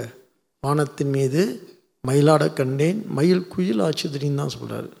 எங்கே வானத்தின் மீது மயிலாட கண்டேன், மயில் குயில் ஆச்சுதுன்னு தான்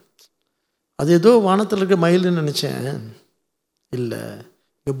சொல்கிறாரு. அது ஏதோ வானத்தில் இருக்க மயில்னு நினச்சேன். இல்லை,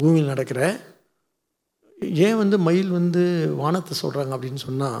 இங்கே பூமியில் நடக்கிற. ஏன் மயில் வானத்தை சொல்கிறாங்க அப்படின்னு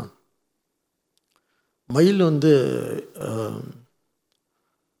சொன்னால், மயில்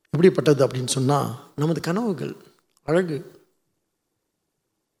எப்படிப்பட்டது அப்படின்னு சொன்னால், நமது கனவுகள் அழகு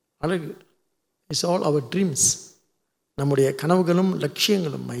அழகு இட்ஸ் ஆல் அவர் ட்ரீம்ஸ். நம்முடைய கனவுகளும்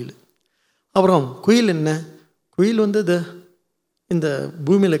லட்சியங்களும் மயில். அப்புறம் குயில் என்ன, குயில் இந்த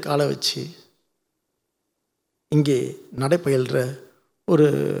பூமியில் காலை வச்சு இங்கே நடைபயில்ற ஒரு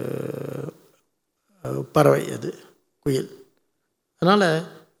பறவை அது குயில். அதனால்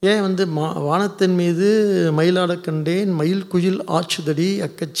ஏன் வானத்தின் மீது மயிலாட கண்டேன், மயில் குயில் ஆச்சுதடி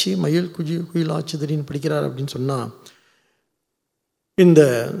அக்கச்சி, மயில் குயில் ஆச்சுதடின்னு படிக்கிறார் அப்படின்னு சொன்னால், இந்த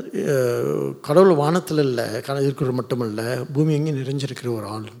கடவுள் வானத்தில் இல்லை, இருக்கிற மட்டுமல்ல, பூமி எங்கேயும் நிறைஞ்சிருக்கிற ஒரு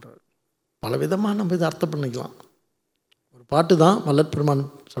ஆள்ன்றார். பல விதமாக நம்ம இதை அர்த்தம் பண்ணிக்கலாம். ஒரு பாட்டு தான் வல்லற் பெருமான்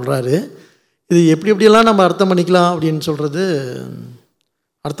சொல்கிறாரு, இது எப்படியெல்லாம் நம்ம அர்த்தம் பண்ணிக்கலாம் அப்படின்னு சொல்கிறது.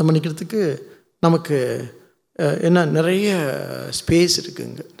 அர்த்தம் பண்ணிக்கிறதுக்கு நமக்கு என்ன நிறைய ஸ்பேஸ்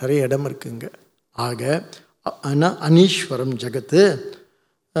இருக்குங்க, நிறைய இடம் இருக்குங்க. ஆக அனீஸ்வரம் ஜகத்து.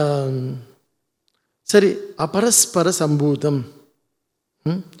 சரி, அபரஸ்பர சம்பூதம்.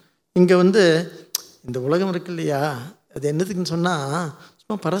 இங்கே இந்த உலகம் இருக்கு இல்லையா, அது என்னத்துக்குன்னு சொன்னால்,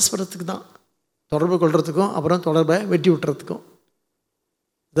 சும்மா பரஸ்பரத்துக்கு தான், தொடர்பு கொள்றதுக்கும் அப்புறம் தொடர்பை வெட்டி விட்டுறதுக்கும்.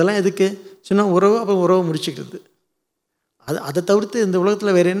 இதெல்லாம் எதுக்கு? சின்ன உறவு, அப்புறம் உறவை முடிச்சுக்கிறது. அதை தவிர்த்து இந்த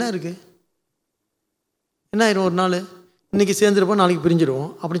உலகத்தில் வேறு என்ன இருக்குது? என்ன ஆயிரும், ஒரு நாள் இன்றைக்கி சேர்ந்துருப்போம், நாளைக்கு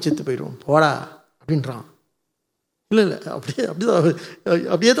பிரிஞ்சிடுவோம், அப்படி செத்து போயிடுவோம், போடா அப்படின்றான். இல்லை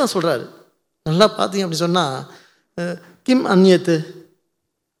அப்படியே தான் சொல்கிறாரு. நல்லா பார்த்தீங்க அப்படி சொன்னால், கிம் அந்நியத்து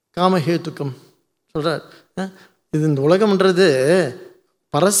காமஹேத்துக்கம் சொல்கிறார். இது இந்த உலகம்ன்றது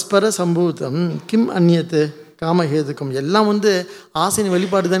பரஸ்பர சம்பூதம், கிம் அந்நியத்து காமஹேதுக்கம். எல்லாம் ஆசையின்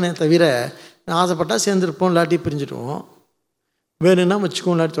வெளிப்பாடு தானே தவிர, ஆசைப்பட்டால் சேர்ந்துருப்போம், இல்லாட்டி பிரிஞ்சுடுவோம், வேணும்னா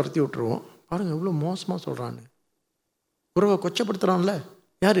வச்சுக்கோம், இல்லாட்டி துரத்தி விட்டுருவோம். பாருங்கள் எவ்வளோ மோசமாக சொல்கிறான்னு. உறவை கொச்சப்படுத்துகிறான்ல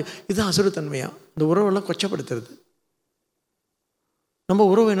யார்? இது அசுரத்தன்மையா? இந்த உறவெல்லாம் கொச்சப்படுத்துறது. நம்ம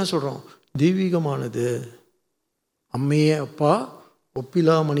உறவை என்ன சொல்கிறோம்? தெய்வீகமானது. அம்மையே அப்பா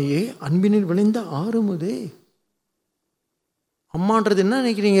ஒப்பிலாமணியே அன்பினில் விளைந்த ஆறுமுதே. அம்மான்றது என்ன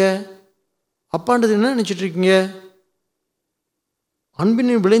நினைக்கிறீங்க? அப்பான்றது என்ன நினச்சிட்டு இருக்கீங்க?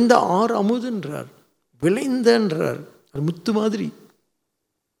 அன்பினில் விளைந்த ஆறு அமுதுன்றார், விளைந்தன்றார். அது முத்து மாதிரி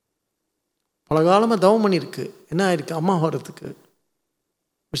பல காலமாக தவம் பண்ணியிருக்கு. என்ன ஆயிருக்கு? அம்மா வர்றதுக்கு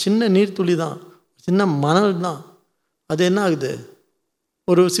ஒரு சின்ன நீர்த்துளி தான், சின்ன மணல் தான். அது என்ன ஆகுது?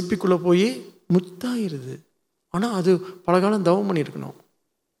 ஒரு சிப்பிக்குள்ளே போய் முத்தாயிருது. ஆனால் அது பல காலம் தவம் பண்ணியிருக்கணும்.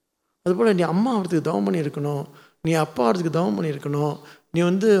 அதுபோல் நீ அம்மா ஆகிறதுக்கு தவம் பண்ணியிருக்கணும், நீ அப்பா ஆகிறதுக்கு தவம் பண்ணியிருக்கணும், நீ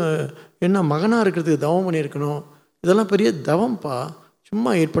என்ன மகனாக இருக்கிறதுக்கு தவம் பண்ணியிருக்கணும். இதெல்லாம் பெரிய தவம்ப்பா,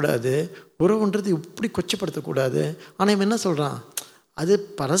 சும்மா ஏற்படாது. உறவுன்றது இப்படி கொச்சப்படுத்தக்கூடாது. ஆனால் இவன் என்ன சொல்கிறான்? அது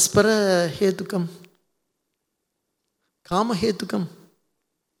பரஸ்பர ஹேத்துக்கம், காமஹேத்துக்கம்.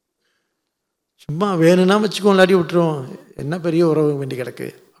 சும்மா வேணும்னா வச்சுக்கோ, இல்லாட்டி விட்டுருவோம், என்ன பெரிய உறவு வேண்டி கிடக்கு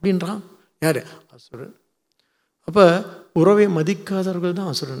அப்படின்றான். யார்? அசுரன். அப்போ உறவை மதிக்காதவர்கள்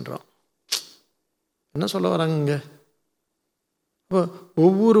தான் அசுரன்றான். என்ன சொல்ல வராங்க? அப்போ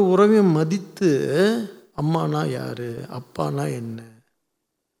ஒவ்வொரு உறவையும் மதித்து, அம்மானா யார், அப்பானா என்ன.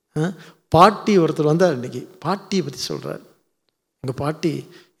 பாட்டி ஒருத்தர் வந்தார் இன்னைக்கு, பாட்டியை பற்றி சொல்கிறார். எங்கள் பாட்டி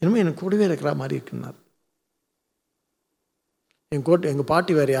இனிமேல் எனக்கு கூடவே இருக்கிற மாதிரி இருக்குன்னார். எங்கள்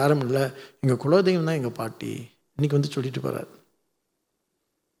பாட்டி வேறு யாரும் இல்லை, எங்கள் குலதெய்வம் தான் எங்கள் பாட்டி. இன்றைக்கி சொல்லிட்டு போகிறார்.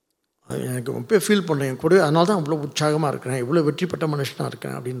 எனக்கு ரொம்ப ஃபீல் பண்ணேன் என் கூடவே, அதனால தான் அவ்வளோ உற்சாகமாக இருக்கிறேன், இவ்வளோ வெற்றி பெற்ற மனுஷனாக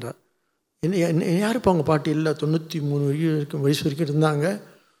இருக்கேன் அப்படின்றார். என்ன யாருப்பா அவங்க பாட்டி? இல்லை 93 வயசு வரைக்கும் இருந்தாங்க.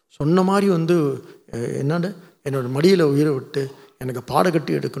 சொன்ன மாதிரி என்னோட மடியில் உயிரை விட்டு எனக்கு பாட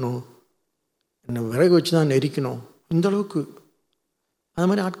கட்டி எடுக்கணும், என்னை விறகு வச்சு தான் நெரிக்கணும், இந்தளவுக்கு. அது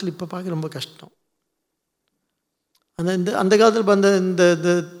மாதிரி ஆட்கள் இப்போ பார்க்க ரொம்ப கஷ்டம். அந்த காலத்தில் இந்த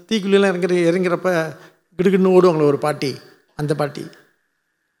தீக்குள்ளிலாம் இறங்குறப்ப கிடுக்குன்னு ஓடுவாங்களே ஒரு பாட்டி, அந்த பாட்டி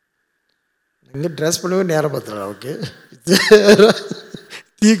எங்கே ட்ரெஸ் பண்ணவே நேரம் பார்த்துடா. ஓகே,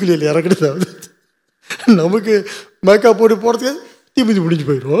 தீக்குள்ளியில் இறக்குறது நமக்கு மேக்கப் போட்டு போகிறதுக்கு தீமிதி முடிஞ்சு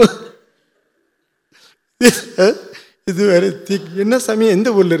போயிடும். இது வேறு என்ன சமயம், எந்த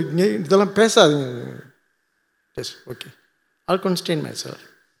ஊரில் இருக்கீங்க, இதெல்லாம் பேசாதீங்க. S okay, all constant my sir.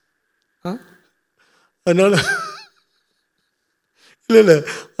 அதனால் இல்லை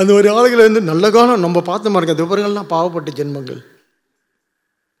அந்த ஒரு ஆளுகளை நல்ல காலம் நம்ம பார்த்த மாதிரி அந்த விவரங்கள்லாம் பாவப்பட்ட ஜென்மங்கள்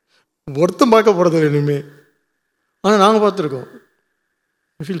ஒருத்தம் பார்க்க போகிறது இனிமே. ஆனால் நாங்கள் பார்த்துருக்கோம்.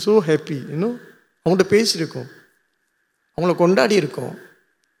 I feel so happy. இன்னும் அவங்கள்ட்ட பேசியிருக்கோம், அவங்கள கொண்டாடி இருக்கோம்.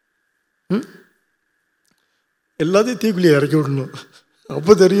 எல்லாத்தையும் தீக்குள்ளியை இறக்கி விடணும்.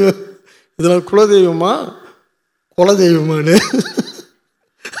 அப்போ தெரியும் இதெல்லாம் குலதெய்வமா குலதெய்வமானு.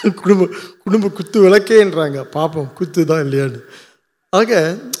 குடும்ப குத்து விளக்கேன்றாங்க, பார்ப்போம் குத்து தான் இல்லையான்னு. ஆக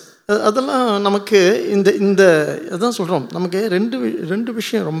அதெல்லாம் நமக்கு இந்த அதான் சொல்கிறோம், நமக்கு ரெண்டு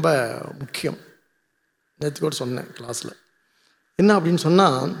விஷயம் ரொம்ப முக்கியம். நேற்று கூட சொன்னேன் கிளாஸில். என்ன அப்படின்னு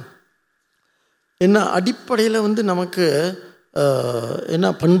சொன்னால், என்ன அடிப்படையில் நமக்கு என்ன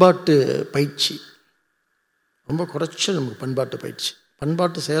பண்பாட்டு பயிற்சி ரொம்ப குறைச்சல். நமக்கு பண்பாட்டு பயிற்சி,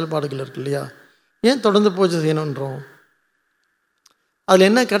 பண்பாட்டு செயல்பாடுகள் இருக்கு இல்லையா, ஏன் தொடர்ந்து பூஜை செய்யணுன்றோம்? அதில்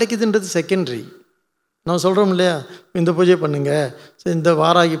என்ன கிடைக்குதுன்றது செகண்டரி. நம்ம சொல்கிறோம் இல்லையா, இந்த பூஜை பண்ணுங்கள், இந்த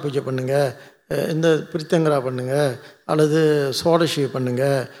வாராகி பூஜை பண்ணுங்கள், இந்த பிரித்தங்கரா பண்ணுங்கள், அல்லது சோடசி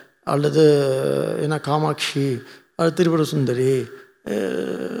பண்ணுங்கள், அல்லது என்ன காமாட்சி, அது திரிபுர சுந்தரி,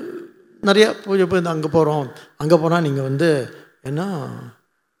 நிறையா பூஜை போய் அங்கே போகிறோம். அங்கே போனால் நீங்கள் என்ன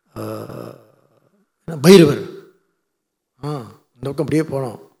பைரவர், இந்த பக்கம் அப்படியே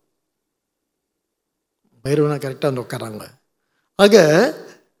போனோம், பைரவனா கரெக்டாக அந்த உட்காராங்க. ஆக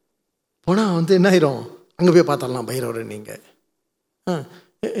போனால் என்ன ஆயிரும், அங்கே போய் பார்த்துடலாம் பைரவரை நீங்கள்.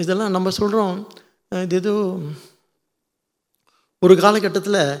 இதெல்லாம் நம்ம சொல்கிறோம். இது ஏதோ ஒரு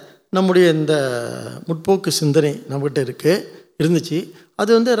காலகட்டத்தில் நம்முடைய இந்த முற்போக்கு சிந்தனை நம்மகிட்ட இருந்துச்சு.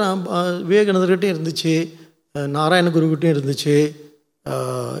 அது விவேகானந்தர்கிட்டையும் இருந்துச்சு, நாராயணகுருக்கிட்டையும் இருந்துச்சு,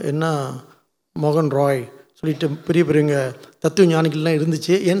 என்ன மோகன் ராய் சொல்லிட்டு பெரிய பெரியவங்க தத்துவ ஞானிகள்லாம்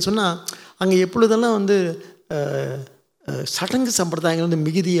இருந்துச்சு. ஏன்னு சொன்னால் அங்கே எப்பொழுதெல்லாம் சடங்கு சம்பிரதாயங்கள்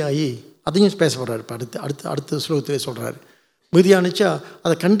மிகுதியாகி அதையும் பேச போகிறாரு. இப்போ அடுத்த ஸ்லோகத்திலே சொல்கிறாரு, மிகுதியானுச்சா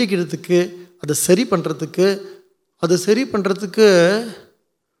அதை கண்டிக்கிறதுக்கு, அதை சரி பண்ணுறதுக்கு அதை சரி பண்ணுறதுக்கு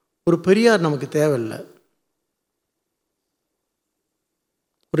ஒரு பெரியார் நமக்கு தேவையில்லை,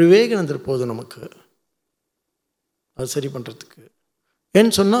 ஒரு விவேகானந்தர் போதும் நமக்கு அது சரி பண்ணுறதுக்கு.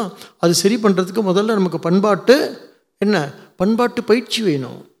 ஏன்னு சொன்னால் அது சரி பண்ணுறதுக்கு முதல்ல நமக்கு பண்பாட்டு பயிற்சி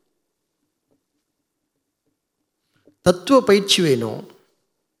வேணும், தத்துவ பயிற்சி வேணும்.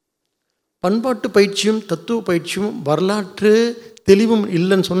 பண்பாட்டு பயிற்சியும் தத்துவ பயிற்சியும் வரலாற்று தெளிவும்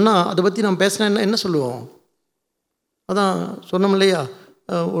இல்லைன்னு சொன்னால் அதை பற்றி நம்ம பேசினா என்ன சொல்லுவோம்? அதான் சொன்னோம் இல்லையா,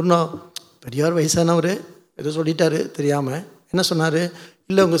 ஒரு நாள் பெரியார் வயசானவர் ஏதோ சொல்லிட்டாரு தெரியாமல். என்ன சொன்னார்?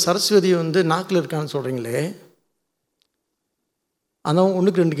 இல்லை உங்கள் சரஸ்வதி நாக்கில் இருக்கான்னு சொல்கிறீங்களே, அதான்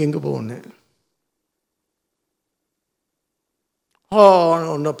 1க்கு 2க்கு எங்கே போகணுன்னு.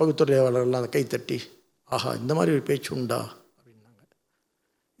 ஒன்று பகுத்துறையாளர்லாம் அதை கைத்தட்டி, ஆஹா இந்த மாதிரி ஒரு பேச்சு உண்டா அப்படின்னாங்க.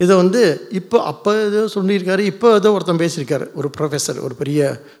 இதை இப்போ அப்போ ஏதோ சொல்லியிருக்காரு, இப்போ ஏதோ ஒருத்தன் பேசியிருக்காரு, ஒரு ப்ரொஃபஸர், ஒரு பெரிய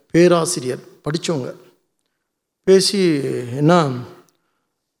பேராசிரியர், படித்தவங்க பேசி, என்ன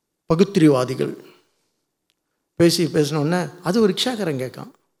பகுத்திரிவாதிகள் பேசினோடனே அது ஒரு ரிக்ஷாக்காரன்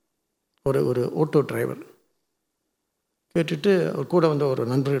கேட்கான், ஒரு ஓட்டோ டிரைவர் கேட்டுட்டு அவர் கூட ஒரு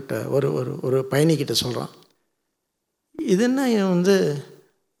நண்பர்கிட்ட ஒரு பயணிக்கிட்ட சொல்கிறான், இது என்ன இவன்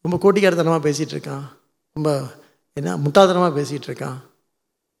ரொம்ப கோட்டிக்காரத்தனமாக பேசிகிட்டு இருக்கான், ரொம்ப முட்டாள்தனமாக பேசிகிட்டு இருக்கான்.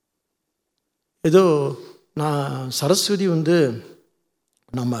 ஏதோ நான் சரஸ்வதி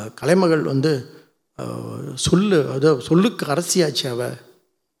நம்ம கலைமகள் சொல்லுக்கு அரசியாச்சு, அவள்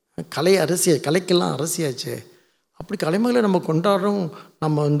கலைக்கெல்லாம் அரசியாச்சு, அப்படி கலைமகளை நம்ம கொண்டாடுறோம்,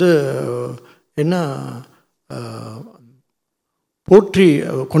 நம்ம என்ன போற்றி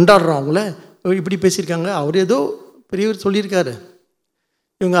கொண்டாடுறோம் அவங்கள, இப்படி பேசியிருக்காங்க. அவர் ஏதோ பெரியவர் சொல்லியிருக்காரு,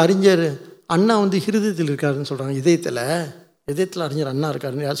 இவங்க அறிஞர் அண்ணா ஹிருதயத்தில் இருக்காருன்னு சொல்கிறாங்க, இதயத்தில் அறிஞர் அண்ணா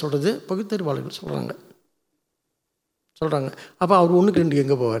இருக்காருன்னு யார் சொல்கிறது? பகுத்தறிவாளர்கள் சொல்கிறாங்க. அப்போ அவர் 1க்கு 2க்கு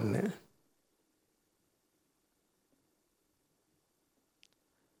எங்கே போவார்னு.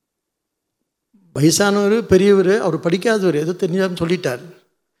 வயசானவர், பெரியவர், அவர் படிக்காதவர், ஏதோ தெரிஞ்சாருன்னு சொல்லிட்டார்.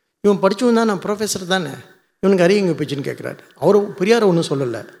 இவன் படித்தவன் தான், நான் ப்ரொஃபஸர் தானே, இவனுக்கு அறியுங்க பேச்சுன்னு கேட்குறாரு. அவர் பெரியாரை ஒன்றும்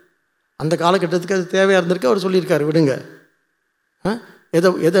சொல்லலை, அந்த காலகட்டத்துக்கு அது தேவையாக இருந்திருக்கு, அவர் சொல்லியிருக்காரு, விடுங்க.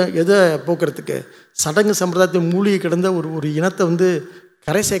 எதை போக்குறதுக்கு, சடங்கு சம்பிரதாயத்தை மூழ்கி கிடந்த ஒரு இனத்தை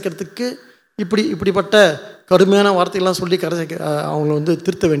கரை சேர்க்கறதுக்கு இப்படிப்பட்ட கடுமையான வார்த்தைகள்லாம் சொல்லி கரை சேர்க்க அவங்கள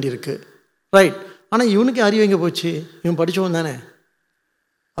திருத்த வேண்டியிருக்கு, ரைட். ஆனால் இவனுக்கு அறிவு எங்கே போச்சு? இவன் படித்தவன் தானே,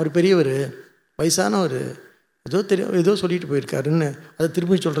 அவர் பெரியவர், வயசானவர், ஏதோ சொல்லிட்டு போயிருக்காருன்னு அதை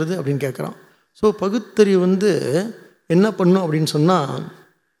திரும்பி சொல்கிறது அப்படின்னு கேட்குறான். ஸோ பகுத்தறிவு என்ன பண்ணும் அப்படின்னு சொன்னால்,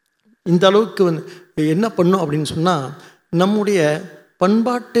 இந்த அளவுக்கு என்ன பண்ணும் அப்படின்னு சொன்னால், நம்முடைய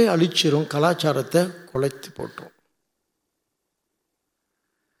பண்பாட்டை அழிச்சிரும், கலாச்சாரத்தை குலைத்து போட்டுரும்.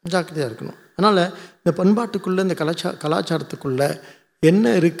 ஜாக்கிரதையாக இருக்கணும். அதனால் இந்த பண்பாட்டுக்குள்ளே, இந்த கலாச்சாரத்துக்குள்ளே என்ன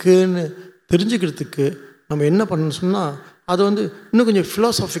இருக்குதுன்னு தெரிஞ்சுக்கிறதுக்கு நம்ம என்ன பண்ணணும்னு சொன்னால், அதை இன்னும் கொஞ்சம்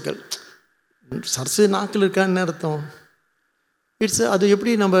ஃபிலாசாபிக்கல். சரசு நாக்கில் இருக்கான்னு அர்த்தம், அது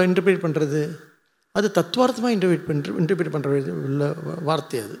எப்படி நம்ம இன்டர்பிரேட் பண்ணுறது? அது தத்துவார்த்தமாக இன்டர்பிரேட் பண்ணுற உள்ள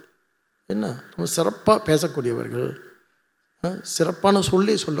வார்த்தை. அது என்ன, நம்ம சிறப்பாக பேசக்கூடியவர்கள், சிறப்பான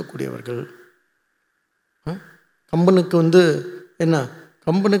சொல்லை சொல்லக்கூடியவர்கள். கம்பனுக்கு என்ன,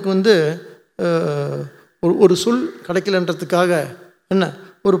 கம்பனுக்கு ஒரு சொல் கிடைக்கலன்றதுக்காக என்ன,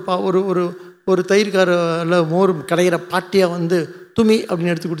 ஒரு தயிர்காரில் மோர் கடையிற பாட்டியாக துமி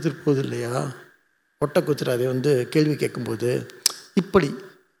அப்படின்னு எடுத்து கொடுத்துட்டு போகுது இல்லையா, ஒட்டை குத்துறாதே கேள்வி கேட்கும்போது. இப்படி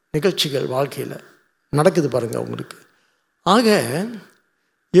நிகழ்ச்சிகள் வாழ்க்கையில் நடக்குது பாருங்கள் அவங்களுக்கு. ஆக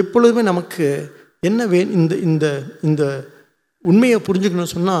எப்பொழுதுமே நமக்கு என்ன இந்த இந்த உண்மையை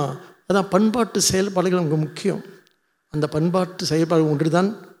புரிஞ்சுக்கணும்னு சொன்னால், அதான் பண்பாட்டு செயல்பாடுகள் நமக்கு முக்கியம். அந்த பண்பாட்டு செயல்பாடு ஒன்று தான்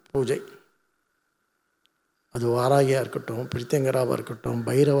பூஜை. அது வாராகியாக இருக்கட்டும், பிரித்தங்கராவாக இருக்கட்டும்,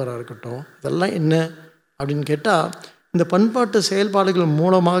 பைரவராக இருக்கட்டும், இதெல்லாம் என்ன அப்படின்னு கேட்டால், இந்த பண்பாட்டு செயல்பாடுகள்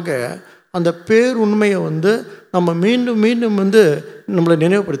மூலமாக அந்த பேருண்மையை நம்ம மீண்டும் மீண்டும் நம்மளை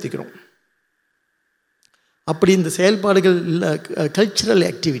நினைவுபடுத்திக்கிறோம். அப்படி இந்த செயல்பாடுகள் இல்லை, கல்ச்சுரல்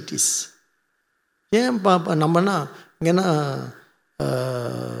ஆக்டிவிட்டீஸ். ஏன் நம்மனா இங்கன்னா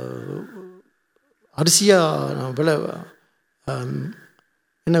அரிசியாக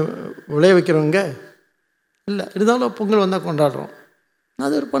விளைய வைக்கிறவங்க இல்லை, இருந்தாலும் பொங்கல் வந்தால் கொண்டாடுறோம்.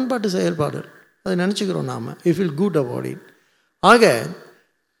 அது ஒரு பண்பாட்டு செயல்பாடு, அதை நினச்சிக்கிறோம் நாம். You feel good about it. ஆக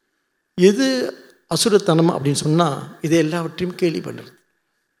எது அசுரத்தனம் அப்படின்னு சொன்னால், இது எல்லாவற்றையும் கேலி பண்ணுறது,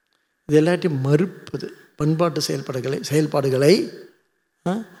 இது எல்லாத்தையும் மறுப்பது, பண்பாட்டு செயல்பாடுகளை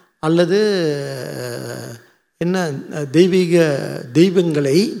அல்லது என்ன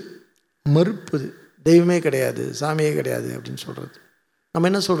தெய்வங்களை மறுப்பது. தெய்வமே கிடையாது, சாமியே கிடையாது அப்படின்னு சொல்கிறது. நம்ம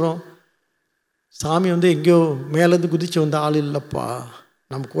என்ன சொல்கிறோம்? சாமி எங்கேயோ மேலேருந்து குதித்து வந்த ஆள் இல்லைப்பா,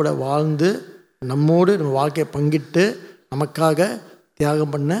 நம்ம கூட வாழ்ந்து நம்மோடு நம்ம வாழ்க்கையை பங்கிட்டு நமக்காக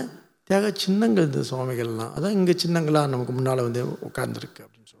தியாகம் பண்ண தியாக சின்னங்கள் இந்த சுவாமிகள்லாம். அதான் இங்கே சின்னங்களாக நமக்கு முன்னால் வந்து உட்கார்ந்துருக்கு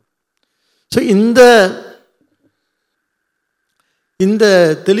அப்படின்னு சொல்லுவோம். ஸோ இந்த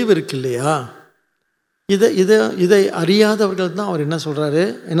தெளிவு இருக்கு இல்லையா, இதை அறியாதவர்கள் தான் அவர் என்ன சொல்கிறாரு,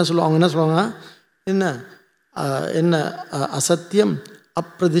 என்ன சொல்லுவாங்க, அவங்க என்ன சொல்லுவாங்க, என்ன அசத்தியம்,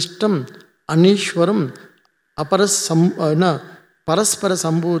 அப்பிரதிஷ்டம், அனீஸ்வரம், என்ன பரஸ்பர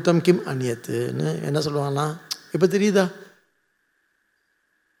சம்பூத்தம் கிம் அந்நியத்துன்னு என்ன சொல்லுவாங்கன்னா, இப்போ தெரியுதா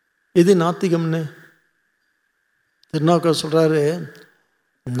எது நாத்திகம்னு? திருநாவுக்கரசர் சொல்கிறாரு,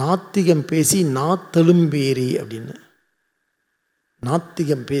 நாத்திகம் பேசி தழும்பேறி அப்படின்னு.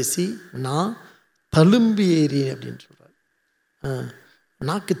 நாத்திகம் பேசி தழும்பேறி அப்படின்னு சொல்கிறார்.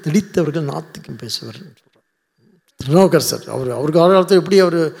 நாக்கு திடித்தவர்கள் நாத்திகம் பேசுவார்னு சொல்கிறார் திருநாவுக்கரசர். அவருக்கு காலத்தில் எப்படி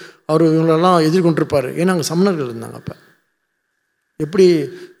அவர் இவங்களெல்லாம் எதிர்கொண்டிருப்பார். ஏன்னா அங்கே சமணர்கள் இருந்தாங்க. அப்போ எப்படி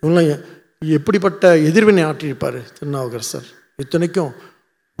இவங்களாம் எப்படிப்பட்ட எதிர்வினை ஆற்றியிருப்பார் திருநாவுக்கரசர். இத்தனைக்கும்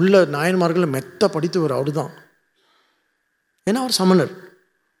உள்ள நாயன்மார்கள் மெத்த படித்தவர் அவர் தான். ஏன்னா அவர் சமணர்.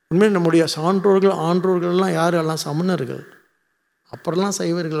 உண்மையில் நம்முடைய சான்றோர்கள் ஆன்றோர்கள்லாம் யாரெல்லாம் சமணர்கள். அப்புறம்லாம்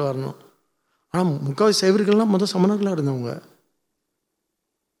சைவர்கள் வரணும். ஆனால் முக்கால்வாசி சைவர்கள்லாம் முதல் சமணர்களாக இருந்தவங்க.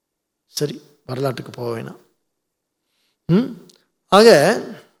 சரி, வரலாற்றுக்கு போக வேணாம். ஆக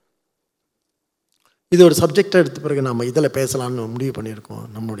இது ஒரு சப்ஜெக்டாக எடுத்த பிறகு நம்ம இதில் பேசலான்னு முடிவு பண்ணியிருக்கோம்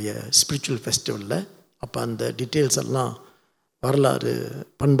நம்மளுடைய ஸ்பிரிச்சுவல் ஃபெஸ்டிவலில். அப்போ அந்த டீட்டெயில்ஸ் எல்லாம் வரலாறு,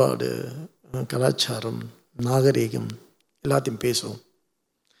 பண்பாடு, கலாச்சாரம், நாகரீகம் எல்லாத்தையும் பேசுவோம்.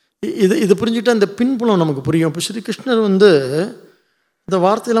 இது புரிஞ்சுக்கிட்டு அந்த பின்புலம் நமக்கு புரியும். இப்போ ஸ்ரீகிருஷ்ணர் வந்து இந்த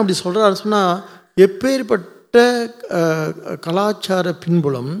வார்த்தையெல்லாம் அப்படி சொல்கிறாரு சொன்னால், எப்பேற்பட்ட கலாச்சார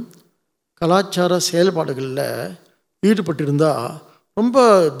பின்புலம், கலாச்சார செயல்பாடுகளில் ஈடுபட்டிருந்தால் ரொம்ப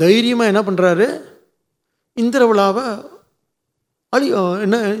தைரியமாக என்ன பண்ணுறாரு, இந்திர விழாவை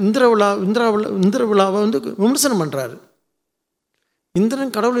இந்திர விழாவை வந்து விமர்சனம் பண்ணுறாரு.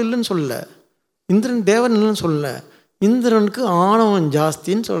 இந்திரன் கடவுள் இல்லைன்னு சொல்லலை, இந்திரன் தேவன் இல்லைன்னு சொல்லலை, இந்திரனுக்கு ஆணவம்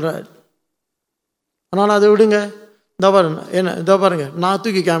ஜாஸ்தின்னு சொல்கிறார். அதனால் அதை விடுங்க, இதோ பாருங்க நான்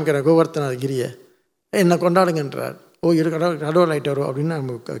தூக்கி காமிக்கிறேன் கோவர்த்தன கிரியை, என்னை கொண்டாடுங்கன்றார். ஓ, இரு கடவுள் ஆகிட்டு வரும் அப்படின்னு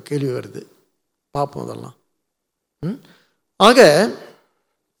நமக்கு கேள்வி வருது. பார்ப்போம் அதெல்லாம். ஆக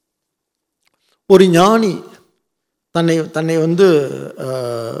ஒரு ஞானி தன்னை வந்து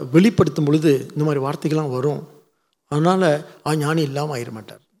வெளிப்படுத்தும் பொழுது இந்த மாதிரி வார்த்தைகள்லாம் வரும். அதனால் ஞானி இல்லாமல் ஆயிட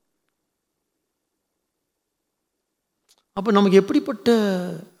மாட்டார். அப்போ நமக்கு எப்படிப்பட்ட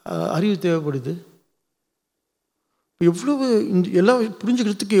அறிவு தேவைப்படுது, எவ்வளவு எல்லாம்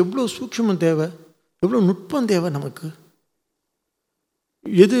புரிஞ்சுக்கிறதுக்கு எவ்வளோ சூக்ஷ்மம் தேவை, எவ்வளோ நுட்பம் தேவை நமக்கு.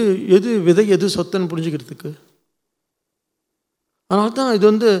 எது விதை எது சொத்தன்னு புரிஞ்சுக்கிறதுக்கு. அதனால தான் இது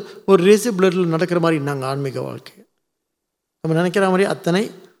வந்து ஒரு ரேசிய பிளட்டில் நடக்கிற மாதிரி நாங்கள் ஆன்மீக வாழ்க்கை நம்ம நினைக்கிற மாதிரி அத்தனை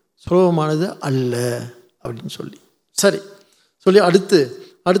சுலபமானது அல்ல அப்படின்னு சொல்லி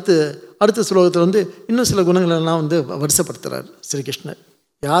அடுத்த ஸ்லோகத்தில் வந்து இன்னும் சில குணங்களெல்லாம் வந்து வருஷப்படுத்துகிறார் ஸ்ரீகிருஷ்ணர்.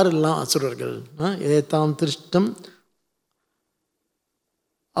 யாரெல்லாம் அசுரர்கள், ஏதாம் திருஷ்டம்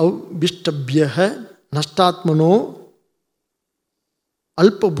அவ்விஷ்டபியக நஷ்டாத்மனோ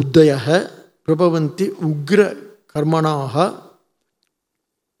அல்ப புத்தயக பிரபவந்தி உக்ர கர்மணாக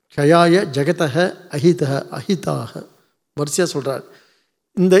கயாய ஜெகதக அஹிதாக வரிசையாக சொல்கிறார்.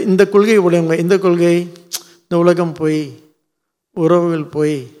 இந்த கொள்கை உடையவங்க, இந்த கொள்கை, இந்த உலகம் போய், உறவுகள்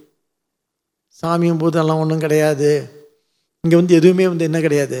போய், சாமியும் பூதெல்லாம் ஒன்றும் கிடையாது, இங்கே வந்து எதுவுமே வந்து என்ன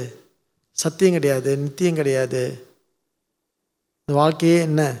கிடையாது, சத்தியம் கிடையாது, நித்தியம் கிடையாது, இந்த வாழ்க்கையே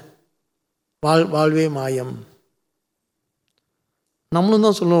என்ன, வாழ்வே மாயம். நம்மளும்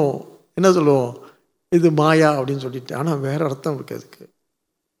தான் சொல்லுவோம், என்ன சொல்லுவோம், இது மாயா அப்படின்னு சொல்லிட்டு. ஆனால் வேறு அர்த்தம் இருக்குது அதுக்கு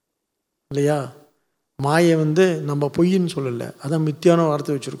இல்லையா. மாயை வந்து நம்ம பொய்ன்னு சொல்லலை, அதான் மித்தியான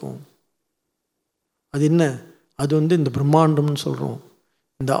வார்த்தை வச்சுருக்கோம். அது என்ன, அது வந்து இந்த பிரம்மாண்டம்னு சொல்கிறோம்,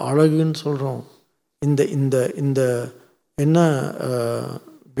 இந்த அழகுன்னு சொல்கிறோம், இந்த இந்த இந்த என்ன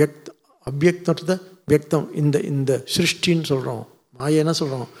அவ்யக்தத்தை வியக்தம், இந்த சிருஷ்டின்னு சொல்கிறோம். மாயை என்ன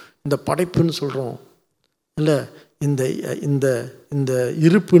சொல்கிறோம், இந்த படைப்புன்னு சொல்கிறோம், இல்லை இந்த இந்த இந்த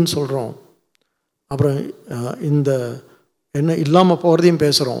இருப்புன்னு சொல்கிறோம். அப்புறம் இந்த என்ன இல்லாமல் போகிறதையும்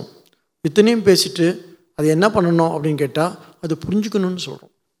பேசுகிறோம். இத்தனையும் பேசிட்டு அது என்ன பண்ணணும் அப்படின்னு கேட்டால் அது புரிஞ்சுக்கணும்னு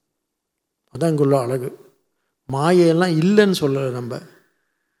சொல்கிறோம். அதான் இங்குள்ள அழகு. மாயையெல்லாம் இல்லைன்னு சொல்லலை, நம்ம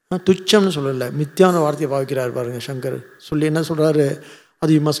துச்சம்னு சொல்லலை, மித்தியான வார்த்தையை பாவிக்கிறார் பாருங்கள் சங்கர். சொல்லி என்ன சொல்கிறாரு,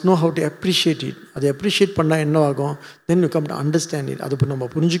 அது you must know how to appreciate it. அதை அப்ரிஷியேட் பண்ணால் என்ன ஆகும், then you come to understand it. அது இப்போ நம்ம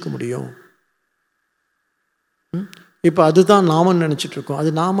புரிஞ்சிக்க முடியும். இப்போ அதுதான் நாமன்னு நினச்சிட்ருக்கோம்.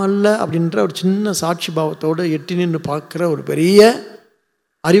 அது நாம அல்ல அப்படின்ற ஒரு சின்ன சாட்சி பாவத்தோடு எட்டி நின்று பார்க்குற ஒரு பெரிய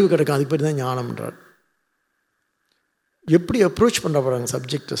அறிவு கிடைக்கும். அதுக்கு பேர் தான் ஞானம்ன்றார். எப்படி அப்ரோச் பண்ண போகிறாங்க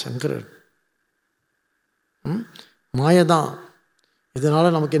சப்ஜெக்டை சங்கரர். மாயை தான்.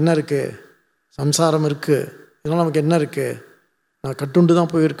 இதனால் நமக்கு என்ன இருக்குது? சம்சாரம் இருக்குது. இதனால் நமக்கு என்ன இருக்குது? நான் கட்டுண்டு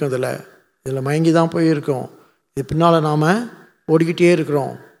தான் போயிருக்கோம், இதில் மயங்கி தான் போயிருக்கோம். இது பின்னால் நாம் ஓடிக்கிட்டே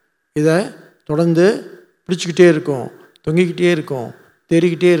இருக்கிறோம். இதை தொடர்ந்து பிடிச்சிக்கிட்டே இருக்கோம், தொங்கிக்கிட்டே இருக்கோம்,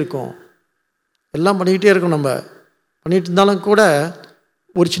 தேறிக்கிட்டே இருக்கோம், எல்லாம் பண்ணிக்கிட்டே இருக்கோம். நம்ம பண்ணிகிட்டு இருந்தாலும் கூட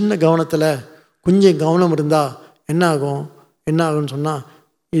ஒரு சின்ன கவனத்தில் கொஞ்சம் கவனம் இருந்தால் என்ன ஆகும்னு சொன்னால்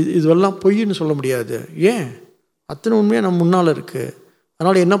இதுவெல்லாம் பொய்ன்னு சொல்ல முடியாது. ஏன்? அத்தனை உண்மையாக நம்ம முன்னால் இருக்குது.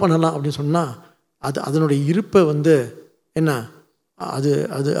 அதனால் என்ன பண்ணலாம் அப்படின்னு சொன்னால் அதனுடைய இருப்பை என்ன அது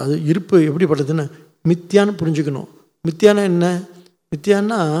அது அது இருப்பு எப்படிப்பட்டதுன்னு மித்தியான்னு புரிஞ்சுக்கணும். மித்தியானா என்ன?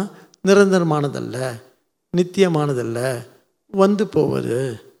 மித்தியானா நிரந்தரமானதல்ல, நித்தியமானதல்ல, வந்து போவது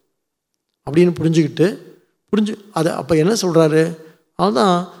அப்படின்னு புரிஞ்சுக்கிட்டு அதை அப்போ என்ன சொல்கிறாரு?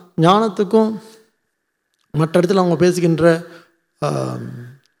 அதுதான் ஞானத்துக்கும் மற்ற இடத்துல அவங்க பேசுகின்ற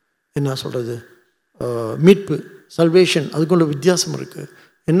என்ன சொல்கிறது, மீட்பு, சல்வேஷன், அதுக்குள்ள வித்தியாசம் இருக்குது.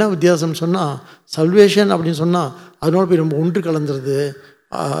 என்ன வித்தியாசம்னு சொன்னால், சல்வேஷன் அப்படின்னு சொன்னால் அதனால போய் ரொம்ப ஒன்று கலந்துறது,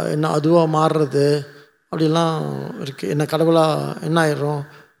 என்ன அதுவாக மாறுறது அப்படிலாம் இருக்குது. என்ன கடவுளாக என்ன ஆயிடுறோம்,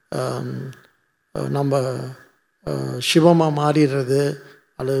 நம்ம சிவமாக மாறிடுறது,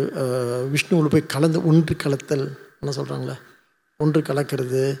 அது விஷ்ணுவில் போய் கலந்து ஒன்று கலத்தல் என்ன சொல்கிறாங்களே, ஒன்று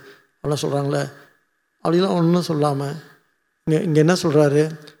கலக்கிறது அப்படிலாம் சொல்கிறாங்களே. அப்படிலாம் ஒன்றும் சொல்லாமல் இங்கே என்ன சொல்கிறாரு,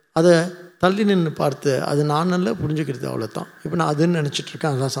 அதை தள்ளி நின்று பார்த்து அது நான் நல்லா புரிஞ்சுக்கிறது, அவ்வளோதான். இப்போ நான் அதுன்னு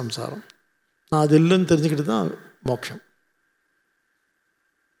நினச்சிட்ருக்கேன், அதுதான் சம்சாரம். நான் அது இல்லைன்னு தெரிஞ்சுக்கிட்டு தான் மோட்சம்,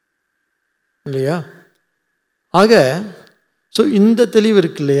 இல்லையா? ஆக ஸோ இந்த தெளிவு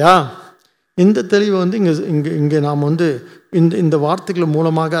இருக்கு இல்லையா? இந்த தெளிவை இங்கே இங்கே இங்கே நாம் இந்த வார்த்தைகள்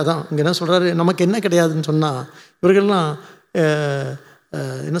மூலமாக அதான் இங்கே என்ன சொல்கிறாரு, நமக்கு என்ன கிடையாதுன்னு சொன்னால், இவர்கள்லாம்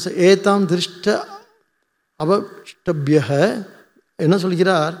என்ன ஏதாம் திருஷ்ட அவஷ்டபிய என்ன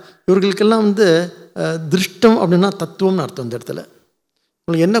சொல்கிறார், இவர்களுக்கெல்லாம் திருஷ்டம் அப்படின்னா தத்துவம்னு அர்த்தம். இந்த இடத்துல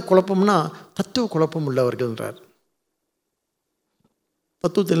உங்களுக்கு என்ன குழப்பம்னா தத்துவ குழப்பம் உள்ளவர்கள்ன்றார்.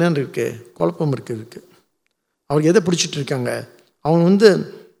 தத்துவத்தில் என்ன இருக்கு? குழப்பம் இருக்கு. அவங்க எதை பிடிச்சிட்டு இருக்காங்க? அவங்க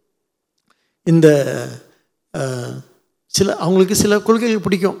இந்த அவங்களுக்கு சில கொள்கைகள்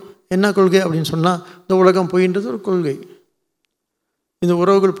பிடிக்கும். என்ன கொள்கை அப்படின்னு சொன்னால், இந்த உலகம் பொய்ன்றது ஒரு கொள்கை, இந்த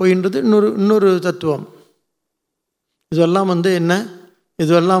உறவுகள் பொய்ன்றது இன்னொரு தத்துவம், இதெல்லாம் என்ன,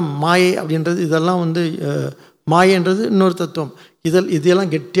 இதெல்லாம் மாயை அப்படின்றது, இதெல்லாம் மாயன்றது இன்னொரு தத்துவம்.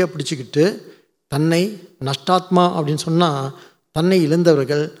 இதையெல்லாம் கெட்டியாக பிடிச்சிக்கிட்டு தன்னை நஷ்டாத்மா அப்படின்னு சொன்னால், தன்னை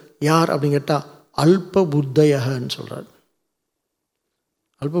இழந்தவர்கள் யார் அப்படின்னு கேட்டால் அல்ப புத்தயன்னு சொல்கிறார்.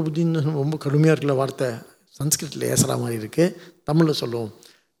 அல்ப புத்தின்னு ரொம்ப கடுமையாக இருக்குல்ல வார்த்தை, சன்ஸ்கிருத்தில் ஏசுகிற மாதிரி இருக்குது, தமிழில் சொல்லுவோம்.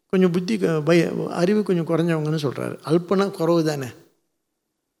 கொஞ்சம் புத்தி அறிவு கொஞ்சம் குறைஞ்சவங்கன்னு சொல்கிறாரு. அல்பனா குறவு தானே,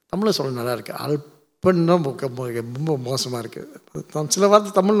 தமிழில் சொல்ல நல்லா இருக்குது. அல்பன்னா ரொம்ப மோசமாக இருக்குது. சில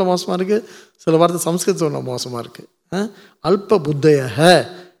வார்த்தை தமிழில் மோசமாக இருக்குது, சில வார்த்தை சம்ஸ்கிருதத்தில் மோசமாக இருக்குது. அல்ப புத்தய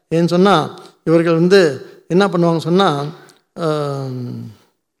ஏன்னு சொன்னால், இவர்கள் என்ன பண்ணுவாங்க சொன்னால்,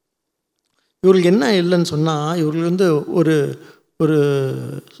 இவர்களுக்கு என்ன இல்லைன்னு சொன்னால், இவர்கள் ஒரு ஒரு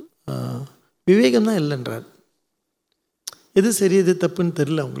விவேகம் தான் இல்லைன்றார். எது சரி எது தப்புன்னு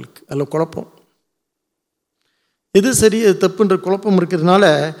தெரியல அவங்களுக்கு, அதில் குழப்பம். எது சரி எது தப்புன்ற குழப்பம் இருக்கிறதுனால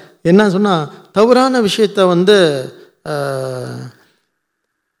என்ன சொன்னால், தவறான விஷயத்தை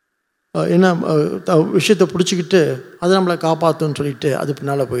என்ன விஷயத்தை பிடிச்சிக்கிட்டு அதை நம்மளை காப்பாற்றுன்னு சொல்லிட்டு அது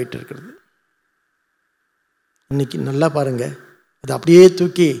பின்னால் போயிட்டு இருக்கிறது. இன்றைக்கி நல்லா பாருங்கள், அது அப்படியே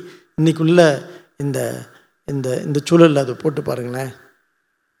தூக்கி இன்றைக்குள்ள இந்த இந்த இந்த சூழலில் அதை போட்டு பாருங்களேன்.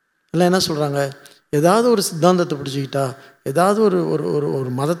 எல்லாம் என்ன சொல்கிறாங்க, ஏதாவது ஒரு சித்தாந்தத்தை பிடிச்சிக்கிட்டா, ஏதாவது ஒரு ஒரு ஒரு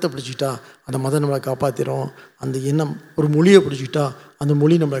மதத்தை பிடிச்சிக்கிட்டா அந்த மதம் நம்மளை காப்பாற்றிடும், அந்த இனம் ஒரு மொழியை பிடிச்சிக்கிட்டா அந்த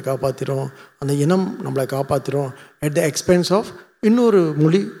மொழி நம்மளை காப்பாற்றிடும், அந்த இனம் நம்மளை காப்பாற்றிடும், அட் த எக்ஸ்பென்ஸ் ஆஃப் இன்னொரு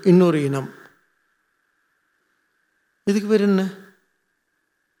மொழி இன்னொரு இனம். இதுக்கு பேர் என்ன?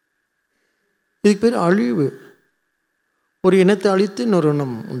 இதுக்கு பேர் அழிவு. ஒரு இனத்தை அழித்து இன்னொரு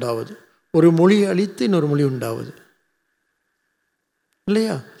இனம் உண்டாவது, ஒரு மொழியை அழித்து இன்னொரு மொழி உண்டாவது,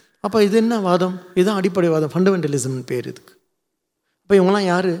 இல்லையா? அப்போ இது என்ன வாதம்? இதுதான் அடிப்படை வாதம், ஃபண்டமெண்டலிசம்னு பேர் இதுக்கு. அப்போ இவங்கெல்லாம்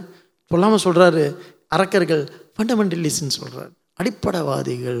யார் சொல்லாமல் சொல்கிறாரு? அரக்கர்கள் ஃபண்டமெண்டலிஸ்ட்னு சொல்கிறார்,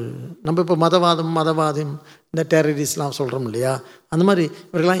 அடிப்படைவாதிகள். நம்ம இப்போ மதவாதம் இந்த டெரரிஸ்ட்லாம் சொல்கிறோம் இல்லையா, அந்த மாதிரி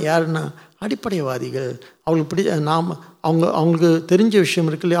இவர்கள்லாம் யாருன்னா அடிப்படைவாதிகள். அவங்களுக்கு அவங்களுக்கு தெரிஞ்ச விஷயம்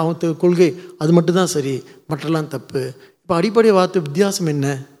இருக்கு இல்லையா, அவங்க கொள்கை அது மட்டும்தான் சரி, மற்றெல்லாம் தப்பு. இப்போ அடிப்படைவாத வித்தியாசம் என்ன?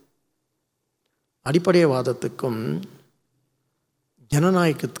 அடிப்படைவாதத்துக்கும்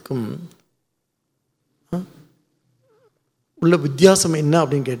ஜனநாயகத்துக்கும் உள்ள வித்தியாசம் என்ன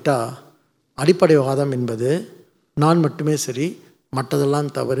அப்படின்னு கேட்டால், அடிப்படைவாதம் என்பது நான் மட்டுமே சரி, மற்றதெல்லாம்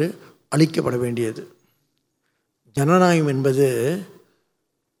தவறு, அழிக்கப்பட வேண்டியது. ஜனநாயகம் என்பது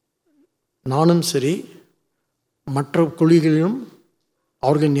நானும் சரி, மற்ற கொள்கைகளிலும்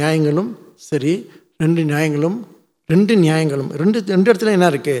அவர்கள் நியாயங்களும் சரி, ரெண்டு நியாயங்களும் ரெண்டு இடத்துல என்ன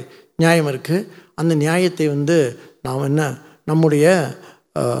இருக்குது? நியாயம் இருக்குது. அந்த நியாயத்தை நாம் என்ன நம்முடைய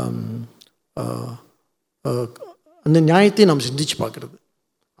அந்த நியாயத்தை நாம் சிந்திச்சு பார்க்குறது.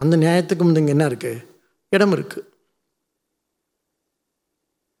 அந்த நியாயத்துக்கு இங்கே என்ன இருக்குது? இடம் இருக்குது.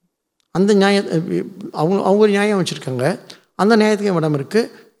 அந்த அவங்க ஒரு நியாயம் வச்சுருக்காங்க, அந்த நியாயத்துக்கும் இடம்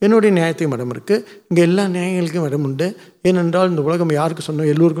இருக்குது, என்னுடைய நியாயத்துக்கும் இடம் இருக்குது. இங்கே எல்லா நியாயங்களுக்கும் இடம் உண்டு. ஏனென்றால் இந்த உலகம் யாருக்கு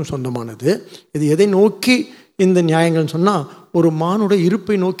சொந்தம்? எல்லோருக்கும் சொந்தமானது. இது எதை நோக்கி இந்த நியாயங்கள்னு சொன்னால், ஒரு மானுட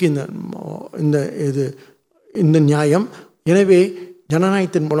இருப்பை நோக்கி இந்த நியாயம். எனவே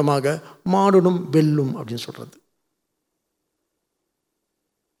ஜனநாயகத்தின் மூலமாக மானுடம் வெல்லும் அப்படின்னு சொல்கிறது.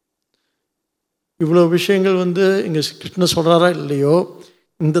 இவ்வளோ விஷயங்கள் இங்கே கிருஷ்ணர் சொல்கிறாரா இல்லையோ,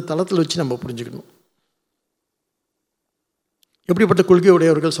 இந்த தளத்தில் வச்சு நம்ம புரிஞ்சுக்கணும். எப்படிப்பட்ட கொள்கை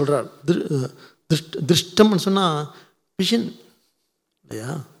உடையவர்கள் சொல்கிறார். திருஷ்டம்னு சொன்னால் விஷன்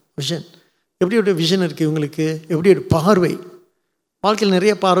இல்லையா? விஷன் எப்படி ஒரு விஷன் இருக்குது இவங்களுக்கு? எப்படி ஒரு பார்வை? வாழ்க்கையில்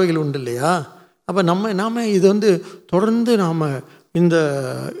நிறைய பார்வைகள் உண்டு இல்லையா? அப்போ நாம் இதை தொடர்ந்து நாம்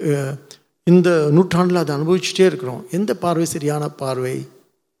இந்த நூற்றாண்டில் அதை அனுபவிச்சுட்டே இருக்கிறோம். எந்த பார்வை சரியான பார்வை?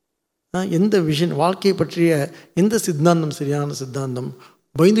 எந்த விஷன்? வாழ்க்கையை பற்றிய எந்த சித்தாந்தம் சரியான சித்தாந்தம்?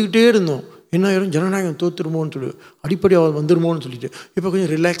 பயந்துக்கிட்டே இருந்தோம், என்ன ஆயிரும், ஜனநாயகம் தோற்றுருமோன்னு சொல்லி, அடிப்படையாக வந்துடுமோன்னு சொல்லிட்டு. இப்போ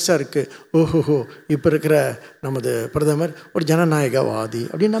கொஞ்சம் ரிலாக்ஸாக இருக்குது. ஓஹோஹோ, இப்போ இருக்கிற நமது பிரதமர் ஒரு ஜனநாயகவாதி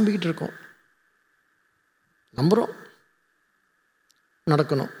அப்படின்னு நம்பிக்கிட்டு இருக்கோம். நம்புகிறோம்,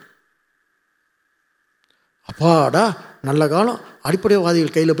 நடக்கணும். அப்பாடா நல்ல காலம்,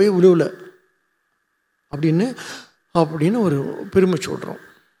 அடிப்படைவாதிகள் கையில் போய் விழுவல அப்படின்னு ஒரு பெருமை சொல்கிறோம்.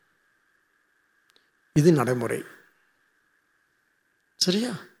 இது நடைமுறை,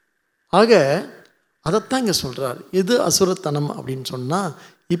 சரியா? ஆக அதைத்தான் இங்கே சொல்கிறார். எது அசுரத்தனம் அப்படின்னு சொன்னால்,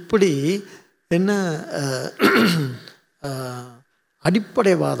 இப்படி என்ன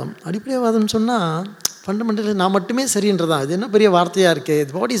அடிப்படைவாதம் சொன்னால் ஃபண்டமெண்டலிசம் நான் மட்டுமே சரின்றதான். இது என்ன பெரிய வார்த்தையாக இருக்கே.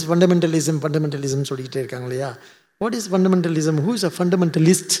 வாட் இஸ் ஃபண்டமெண்டலிசம் சொல்லிக்கிட்டே இருக்காங்க இல்லையா? What is fundamentalism? Who is a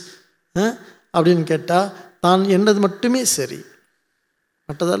fundamentalist அப்படின்னு கேட்டால், தான் என்னது மட்டுமே சரி,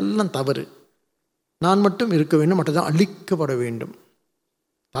 மற்றதெல்லாம் தவறு, நான் மட்டும் இருக்க வேண்டும், மற்றதான் அழிக்கப்பட வேண்டும்,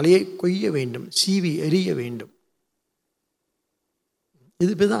 தலையை கொய்ய வேண்டும், சீவி எரிய வேண்டும்.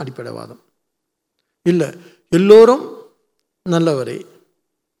 இது பேர் தான் அடிப்படைவாதம். இல்லை, எல்லோரும் நல்லவரே,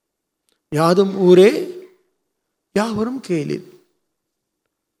 யாதும் ஊரே யாவரும் கேளிர்.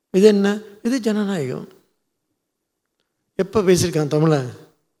 இது என்ன? இது ஜனநாயகம். எப்போ பேசியிருக்காங்க தமிழை?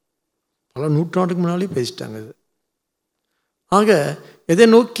 பல நூற்றாண்டுக்கு முன்னாலே பேசிட்டாங்க இது. ஆக எதை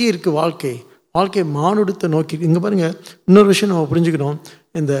நோக்கி இருக்குது வாழ்க்கை மானுடத்தை நோக்கி. இங்கே பாருங்கள், இன்னொரு விஷயம் நம்ம புரிஞ்சுக்கணும்.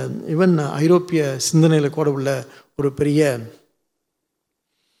 இந்த ஐரோப்பிய சிந்தனையில் கூட உள்ள ஒரு பெரிய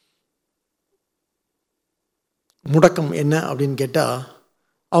முடக்கம் என்ன அப்படின்னு கேட்டால்,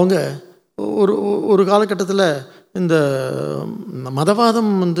 அவங்க ஒரு காலகட்டத்தில் இந்த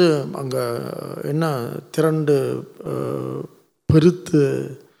மதவாதம் அங்கே என்ன திரண்டு பெருத்து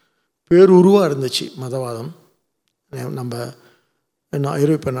பேருருவாக இருந்துச்சு மதவாதம். நம்ம என்ன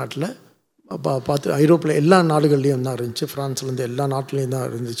ஐரோப்பிய நாட்டில் பார்த்து, ஐரோப்பில் எல்லா நாடுகள்லேயும் தான் இருந்துச்சு, ஃப்ரான்ஸ்லேருந்து எல்லா நாட்டிலையும் தான்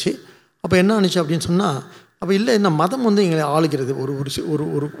இருந்துச்சு. அப்போ என்ன ஆனிச்சு அப்படின்னு சொன்னால், அப்போ இல்லை, இந்த மதம் எங்களை ஆளுகிறது. ஒரு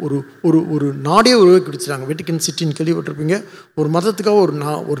ஒரு ஒரு ஒரு நாடே உருவாக்கி கொடுத்துட்டாங்க. வெட்டிக்கன் சிட்டின்னு கேள்விப்பட்டிருப்பீங்க. ஒரு மதத்துக்காக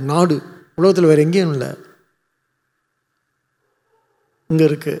ஒரு நாடு உலகத்தில் வேறு எங்கேயும் இல்லை, இங்கே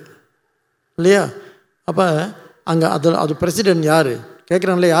இருக்குது இல்லையா? அப்போ அங்கே அது பிரசிடென்ட் யார்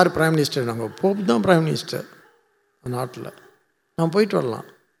கேட்குறாங்களே, யார் பிரைம் மினிஸ்டர்? நாங்கள் போப் தான் பிரைம் மினிஸ்டர் நாட்டில். நான் போயிட்டு வரலாம்,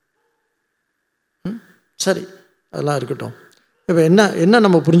 சரி, அதெல்லாம் இருக்கட்டும். இப்போ என்ன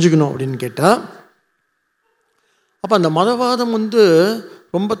நம்ம புரிஞ்சுக்கணும் அப்படின்னு கேட்டால், அப்போ அந்த மதவாதம்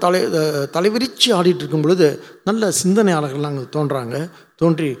ரொம்ப தலைவிரிச்சு ஆடிட்டு இருக்கும் பொழுது நல்ல சிந்தனையாளர்கள்லாம் அங்கே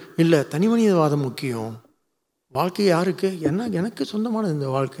தோன்றி இல்லை, தனி மனிதவாதம் முக்கியம், வாழ்க்கை யாருக்கு? எனக்கு சொந்தமானது இந்த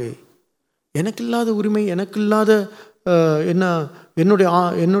வாழ்க்கை, எனக்கு இல்லாத உரிமை, எனக்கு இல்லாத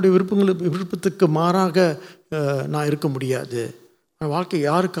என்னுடைய விருப்பத்துக்கு மாறாக நான் இருக்க முடியாது. வாழ்க்கை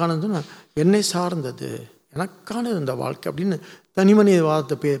யாருக்கானதுன்னா என்னை சார்ந்தது, எனக்கானது இந்த வாழ்க்கை அப்படின்னு தனி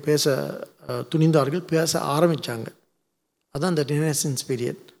மனிதவாதத்தை பேச துணிந்தார்கள், பேச ஆரம்பித்தாங்க. அதுதான் இந்த ரெனசன்ஸ்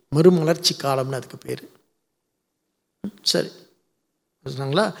பீரியட், மறுமலர்ச்சி காலம்னு அதுக்கு பேர். சரி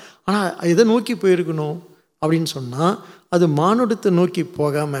சொன்னாங்களா? ஆனால் எதை நோக்கி போயிருக்கணும் அப்படின்னு சொன்னால், அது மானுடத்தை நோக்கி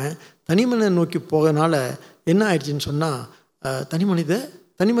போகாமல் தனி மனிதனை நோக்கி போகனால என்ன ஆயிடுச்சுன்னு சொன்னால், தனி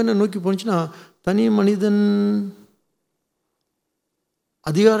மனிதனை நோக்கி போனுச்சுன்னா, தனி மனிதன்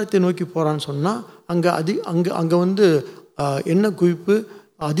அதிகாரத்தை நோக்கி போகிறான்னு சொன்னால், அங்கே என்ன குவிப்பு?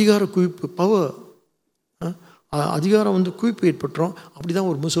 அதிகார குவிப்பு, பவர், அதிகாரம் குவிப்பு ஏற்பட்டுரும். அப்படி தான்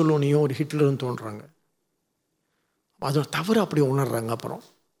ஒரு முசோலினியும் ஒரு ஹிட்லரும் தோன்றாங்க. அதோட தவறு அப்படி உணர்றாங்க. அப்புறம்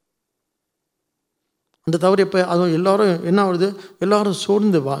அந்த தவறு எப்போ அதுவும் எல்லோரும் என்ன ஆகுது, எல்லோரும்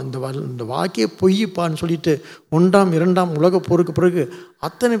சோர்ந்து இந்த வாக்கே பொய்ப்பான்னு சொல்லிட்டு 1ஆம் 2ஆம் உலக போருக்கு பிறகு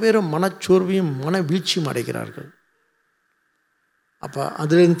அத்தனை பேரும் மனச்சோர்வையும் மன வீழ்ச்சியும் அடைகிறார்கள். அப்போ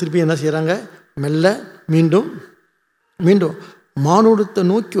அதுலேருந்து திருப்பி என்ன செய்கிறாங்க, மெல்ல மீண்டும் மீண்டும் மானுடத்தை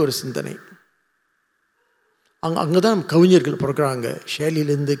நோக்கி ஒரு சிந்தனை. அங்கே தான் கவிஞர்கள் பிறக்கிறாங்க,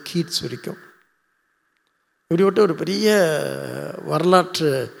 ஷேலிலேருந்து கீட்ஸ் வரைக்கும். இப்படிப்பட்ட ஒரு பெரிய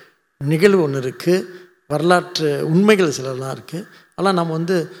வரலாற்று நிகழ்வு ஒன்று இருக்குது, வரலாற்று உண்மைகள் சிலர்லாம் இருக்குது. ஆனால்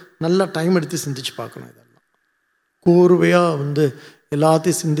நம்ம நல்லா டைம் எடுத்து சிந்திச்சு பார்க்கணும். இதெல்லாம் கோர்வையாக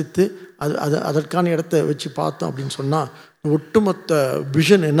எல்லாத்தையும் சிந்தித்து அதற்கான இடத்த வச்சு பார்த்தோம் அப்படின்னு சொன்னால் ஒட்டுமொத்த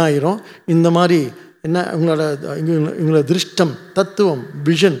விஷன் என்ன ஆயிரும். இந்த மாதிரி என்ன இவங்களோட திருஷ்டம் தத்துவம்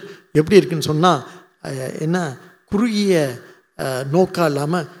விஷன் எப்படி இருக்குன்னு சொன்னால் என்ன குறுகிய நோக்கா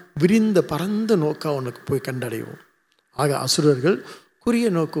இல்லாமல் விரிந்த பரந்த நோக்கா உனக்கு போய் கண்டடைவோம். ஆக அசுரர்கள் குறுகிய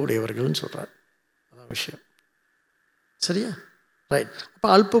நோக்கு உடையவர்கள்னு சொல்கிறார். அதான் விஷயம். சரியா? ரைட். அப்போ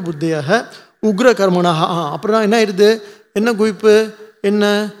அல்ப புத்தியாக உக்ர கர்மனாக. அப்புறம் என்ன ஆயிடுது, என்ன குவிப்பு, என்ன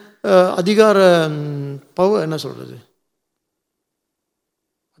அதிகார என்ன சொல்கிறது,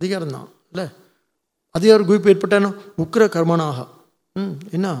 அதிகாரம்தான் இல்லை, அதிகார குவிப்பு ஏற்பட்டாலும் உக்ர கர்மனாக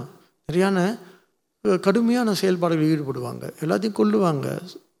என்ன சரியான கடுமையான செயல்பாடுகளில் ஈடுபடுவாங்க, எல்லாத்தையும் கொல்லுவாங்க.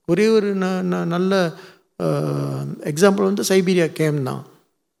 ஒரே ஒரு நல்ல எக்ஸாம்பிள் சைபீரியா கேம் தான்.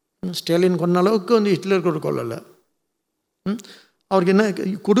 ஸ்டாலின் கொன்ன அளவுக்கு ஹிட்லர் கூட கொல்லலை. அவருக்கு என்ன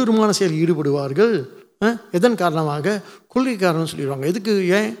கொடூரமான செயல் ஈடுபடுவார்கள். எதன் காரணமாக? கொள்கை காரணம் சொல்லிடுவாங்க. எதுக்கு?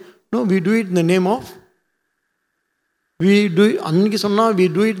 ஏன்? No, we do it in the name of அன்றைக்கி சொன்னால் we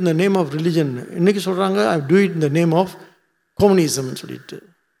do it in the name of religion. இன்றைக்கி சொல்கிறாங்க I do it in the name of கம்யூனிசம்னு சொல்லிட்டு.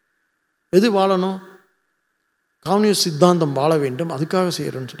 எது வாழணும்? கம்யூனிஸ்ட் சித்தாந்தம் வாழ வேண்டும், அதுக்காக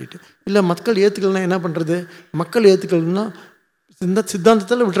செய்கிறோன்னு சொல்லிட்டு. இல்லை மக்கள் ஏற்றுக்கலன்னா என்ன பண்ணுறது? மக்கள் ஏற்றுக்கலன்னா இந்த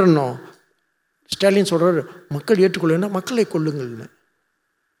சித்தாந்தத்தில் விட்டுறணும். ஸ்டாலின் சொல்கிறார் மக்கள் ஏற்றுக்கொள்ளனா மக்களை கொள்ளுங்கள்னு.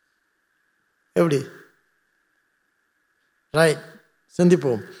 எப்படி? ரைட்,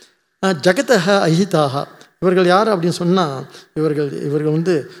 சிந்திப்போம். ஜகத்தக அஹிதாக. இவர்கள் யார் அப்படின்னு சொன்னால் இவர்கள்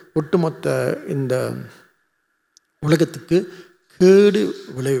ஒட்டுமொத்த இந்த உலகத்துக்கு கேடு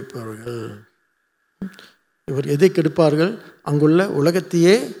விளைவிப்பவர்கள். இவர் எதை கெடுப்பார்கள்? அங்குள்ள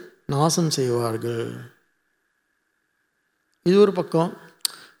உலகத்தையே நாசம் செய்வார்கள். இது ஒரு பக்கம்.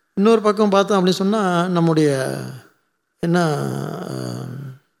 இன்னொரு பக்கம் பார்த்தோம் அப்படின்னு சொன்னால் நம்முடைய என்ன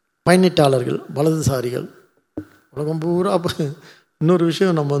பயணிட்டாளர்கள், வலதுசாரிகள், உலகம் பூரா. இன்னொரு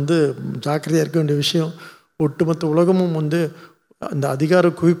விஷயம் நம்ம ஜாக்கிரதையாக இருக்க வேண்டிய விஷயம், ஒட்டுமொத்த உலகமும் அந்த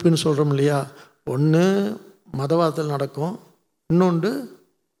அதிகார குவிப்புன்னு சொல்கிறோம் இல்லையா, ஒன்று மதவாதத்தில் நடக்கும், இன்னொன்று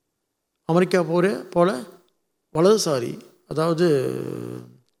அமெரிக்கா போல வலதுசாரி, அதாவது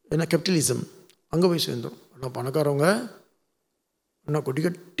என்ன கேபிட்டலிசம், அங்கே போய் சேர்ந்தோம். எல்லாம் பணக்காரவங்க இன்னும் கொடி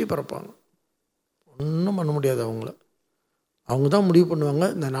கட்டி பறப்பாங்க, ஒன்றும் பண்ண முடியாது அவங்க தான் முடிவு பண்ணுவாங்க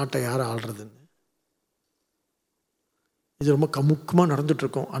இந்த நாட்டை யாரை ஆள்றதுன்னு. இது ரொம்ப கமுக்கமாக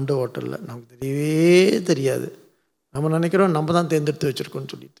நடந்துகிட்ருக்கோம் அண்டர் வாட்டரில், நமக்கு தெரியவே தெரியாது. நம்ம நினைக்கிறோம் நம்ம தான் தேர்ந்தெடுத்து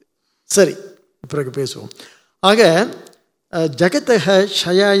வச்சுருக்கோன்னு சொல்லிட்டு. சரி, பிறகு பேசுவோம். ஆக ஜகத்தக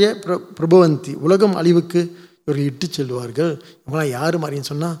ஷயாய பிரபவந்தி, உலகம் அழிவுக்கு இவர்கள் இட்டு செல்வார்கள். இவங்களாம் யார்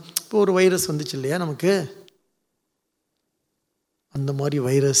மாதிரின்னு சொன்னால், இப்போ ஒரு வைரஸ் வந்துச்சு இல்லையா நமக்கு, அந்த மாதிரி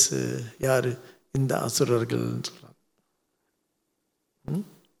வைரஸ் யார்? இந்த அசுரர்கள்னு சொல்கிறாங்க.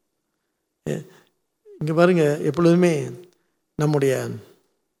 இங்கே பாருங்கள், எப்பொழுதுமே நம்முடைய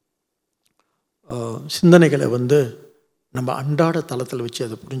சிந்தனைகளை நம்ம அன்றாட தளத்தில் வச்சு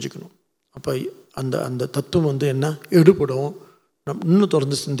அதை புரிஞ்சுக்கணும். அப்போ அந்த அந்த தத்துவம் என்ன எடுபடும், நம்ம இன்னும்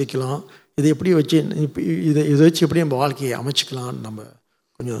தொடர்ந்து சிந்திக்கலாம். இதை எப்படி வச்சு இப்போ இதை வச்சு எப்படி நம்ம வாழ்க்கையை அமைச்சிக்கலான்னு நம்ம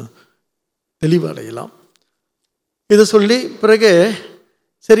கொஞ்சம் தெளிவடையலாம். இதை சொல்லி பிறகு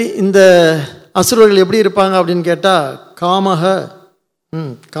சரி, இந்த அசுரர்கள் எப்படி இருப்பாங்க அப்படின்னு கேட்டால்,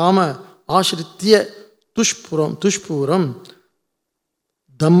 காம ஆசிரித்திய துஷ்பூரம்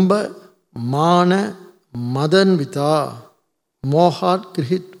தம்ப மான மதன்விதா மோகாத்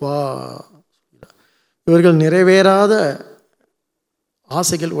கிரஹித்வா. இவர்கள் நிறைவேறாத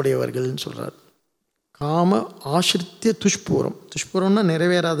ஆசைகள் உடையவர்கள்னு சொல்கிறார். காம ஆசிரித்திய துஷ்பூரம்னா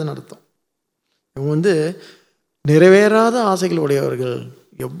நிறைவேறாதுன்னு அர்த்தம். இவங்க நிறைவேறாத ஆசைகள் உடையவர்கள்.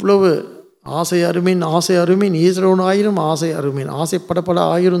 எவ்வளவு ஆசை அருமீன் ஈஸ்வரன் ஆயிரம் ஆசை அருமீன், ஆசைப்படப்பட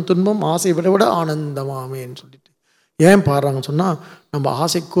ஆயிரம் துன்பம் ஆசை விட ஆனந்தமாமேன்னு சொல்லிட்டு ஏன் பாடுறாங்கன்னு சொன்னால், நம்ம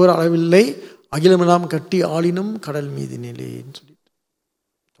ஆசைக்கூற அளவில்லை அகிலமெல்லாம் கட்டி ஆளினும் கடல் மீது நிலைன்னு சொல்லிட்டு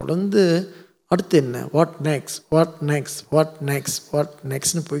தொடர்ந்து அடுத்து என்ன, வாட்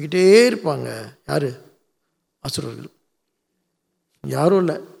நெக்ஸ்ட்னு போய்கிட்டே இருப்பாங்க. யார்? அசுரர்கள். யாரும்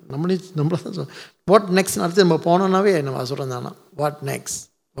இல்லை, நம்மள தான் சொல்ல. வாட் நெக்ஸ்ட் அடுத்து நம்ம போனோன்னாவே நம்ம சொல்கிறோம் தானா, வாட்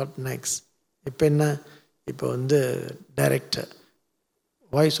நெக்ஸ்ட். இப்போ என்ன, இப்போ வந்து director.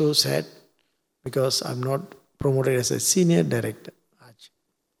 why so sad? because I'm not promoted as a senior director. ஆச்சு.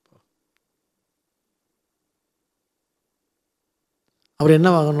 அவர்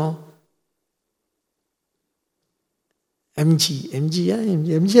என்ன வாங்கணும்?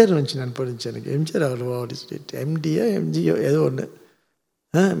 எம்ஜிஆர் வந்துச்சு, நான் படிச்சு எனக்கு எம்ஜிஆர் அவ்வளோவா அப்படி சொல்லிட்டு எம்டியா எம்ஜிஓ ஏதோ ஒன்று,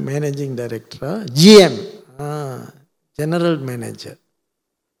 மேனேஜிங் டைரக்டரா, ஜிஎம், ஜெனரல் மேனேஜர்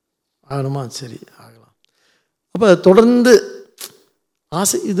ஆகணுமா? சரி, ஆகலாம். அப்போ தொடர்ந்து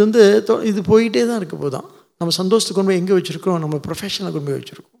ஆசை இது வந்து இது போயிட்டே தான் இருக்க போதான். நம்ம சந்தோஷத்துக்கு கொண்டு போய் எங்கே வச்சுருக்கோம்? நம்ம ப்ரொஃபஷனில் கொண்டு போய்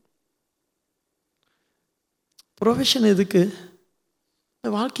வச்சுருக்கோம். ப்ரொஃபஷன் எதுக்கு?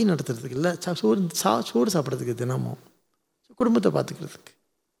 வாழ்க்கை நடத்துறதுக்கு இல்லை, சோறு சாப்பிட்றதுக்கு, தினமும் குடும்பத்தை பார்த்துக்கிறதுக்கு.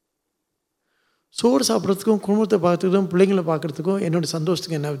 சோறு சாப்பிட்றதுக்கும் குடும்பத்தை பார்த்துக்கிறதுக்கும் பிள்ளைங்களை பார்க்குறதுக்கும் என்னுடைய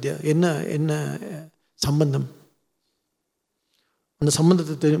சந்தோஷத்துக்கு என்ன என்ன சம்பந்தம்? அந்த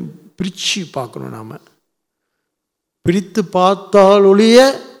சம்பந்தத்தை பிரித்து பார்க்கணும். நாம் பிரித்து பார்த்தால் ஒழிய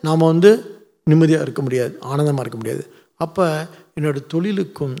நாம் வந்து நிம்மதியாக இருக்க முடியாது, ஆனந்தமாக இருக்க முடியாது. அப்போ என்னுடைய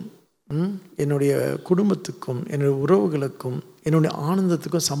தொழிலுக்கும் என்னுடைய குடும்பத்துக்கும் என்னுடைய உறவுகளுக்கும் என்னுடைய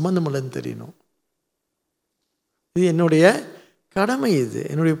ஆனந்தத்துக்கும் சம்பந்தம் இல்லைன்னு தெரியணும். இது என்னுடைய கடமை, இது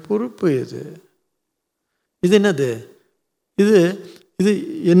என்னுடைய பொறுப்பு. இது என்னது? இது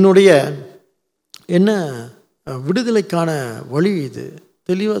என்னுடைய என்ன விடுதலைக்கான வழி. இது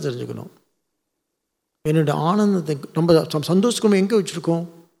தெளிவாக தெரிஞ்சுக்கணும். என்னுடைய ஆனந்தத்தை நம்ம சந்தோஷத்துக்கு எங்கே வச்சுருக்கோம்?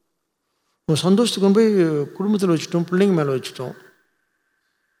 நம்ம சந்தோஷத்துக்கு போய் குடும்பத்தில் வச்சுட்டோம், பிள்ளைங்க மேலே வச்சுட்டோம்.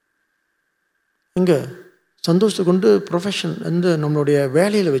 எங்கே சந்தோஷத்தை கொண்டு ப்ரொஃபஷன் நம்மளுடைய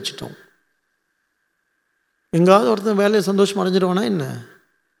வேலையில் வச்சுட்டோம். எங்காவது ஒருத்தன் வேலையை சந்தோஷம் அடைஞ்சிடுவானா என்ன?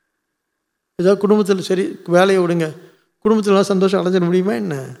 ஏதாவது குடும்பத்தில் சரி வேலையை விடுங்க, குடும்பத்தில் சந்தோஷம் அடைஞ்சிட முடியுமா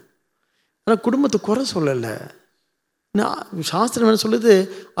என்ன? ஆனால் குடும்பத்தை குறை சொல்லலை. சாஸ்திரம் என்ன சொல்லுது?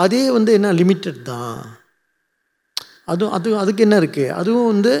 அதே வந்து என்ன லிமிட்டட் தான். அதுக்கு என்ன இருக்குது? அதுவும்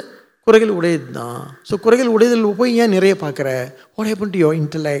வந்து குறைகள் உடையது தான். ஸோ குறைகள் உடையதில் போய் ஏன் நிறைய பார்க்குற? What happen to your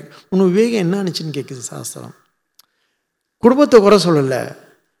intellect? உனக்கு விவேகம் என்ன ஆனிச்சுன்னு கேட்குது சாஸ்திரம். குடும்பத்தை குறை சொல்லலை,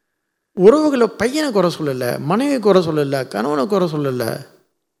 உறவுகளை பையனை குறை சொல்லலை, மனைவி குறை சொல்லலை, கணவனை குறை சொல்லலை.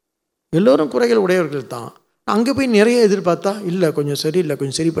 எல்லோரும் குறைகள் உடையவர்கள் தான். அங்கே போய் நிறைய எதிர்பார்த்தா இல்லை, கொஞ்சம் சரியில்லை,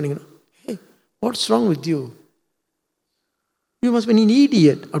 கொஞ்சம் சரி பண்ணிக்கணும். ஹே, what's wrong with you? You must be an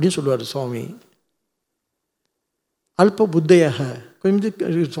idiot அப்படின்னு சொல்லுவார் சுவாமி. அல்ப புத்தையாக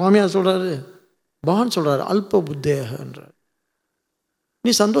கொஞ்சம் சுவாமியார் சொல்கிறாரு, பகவான் சொல்கிறாரு அல்ப புத்தையகன்றார்.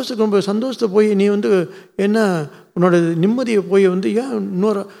 நீ சந்தோஷத்தை போய் நீ வந்து என்ன உன்னோட நிம்மதியை போய் வந்து ஏன்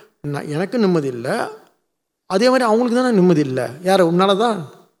இன்னொரு எனக்கு நிம்மதி இல்லை, அதே மாதிரி அவங்களுக்கு தானே நிம்மதி இல்லை. யார்? உன்னால தான்.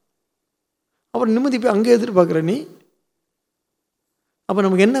 அப்புறம் நிம்மதி போய் அங்கே எதிர்பார்க்குற நீ. அப்போ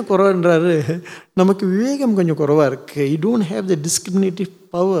நமக்கு என்ன குறைன்றாரு? நமக்கு விவேகம் கொஞ்சம் குறைவாக இருக்குது. You don't have the discriminative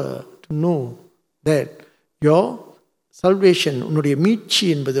power to know that your solvation, உன்னுடைய மீட்சி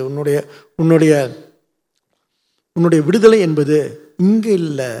என்பது, உன்னுடைய விடுதலை என்பது இங்கே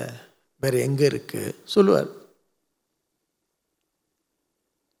இல்லை, வேறு எங்கே இருக்குது சொல்லுவார்.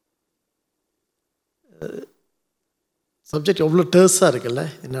 சப்ஜெக்ட் எவ்வளோ டேர்ஸாக இருக்குல்ல,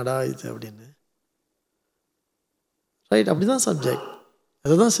 என்னடா இது அப்படின்னு. ரைட், அப்படி தான் சப்ஜெக்ட்.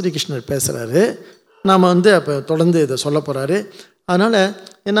 அதை தான் ஸ்ரீகிருஷ்ணர் பேசுகிறாரு. நாம் வந்து அப்போ தொடர்ந்து இதை சொல்ல போகிறாரு. அதனால்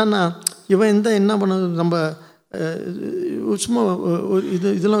என்னன்னா இவன் என்ன பண்ண நம்ம சும்மா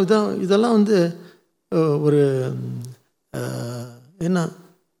இதெல்லாம் வந்து ஒரு என்ன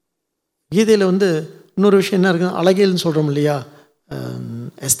கீதையில் வந்து இன்னொரு விஷயம் என்ன இருக்குன்னா, அழகியல்னு சொல்கிறோம் இல்லையா,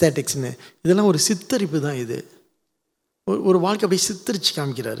 எஸ்தேட்டிக்ஸ்னு. இதெல்லாம் ஒரு சித்தரிப்பு தான். இது ஒரு வாழ்க்கை அப்படியே சித்தரித்து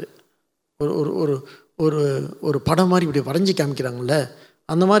காமிக்கிறாரு. ஒரு ஒரு ஒரு ஒரு படம் மாதிரி இப்படி வரைஞ்சி காமிக்கிறாங்கல்ல,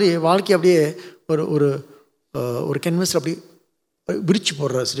 அந்த மாதிரி வாழ்க்கை அப்படியே ஒரு ஒரு ஒரு கேன்வஸில் அப்படி விரிச்சு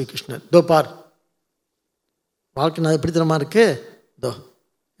போடுறார் ஸ்ரீகிருஷ்ணர். தோ பார், வாழ்க்கை நான் எப்படி தரமாக இருக்கு, தோ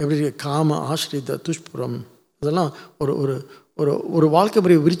எப்படி இருக்கு, காம ஆஸ்ரித துஷ்புரம், இதெல்லாம் ஒரு ஒரு ஒரு ஒரு வாழ்க்கை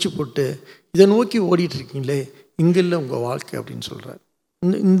முறையை விரித்து போட்டு இதை நோக்கி ஓடிட்டுருக்கீங்களே, இங்கே இல்லை உங்கள் வாழ்க்கை அப்படின்னு சொல்கிறார்.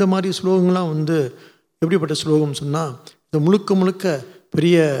 இந்த மாதிரி ஸ்லோகங்கள்லாம் வந்து எப்படிப்பட்ட ஸ்லோகம் சொன்னால், இது முழுக்க முழுக்க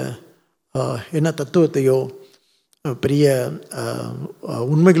பெரிய என்ன தத்துவத்தையோ பெரிய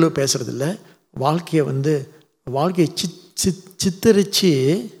உண்மைகளோ பேசுகிறதில்ல. வாழ்க்கையை வந்து வாழ்க்கையை சித்தரித்து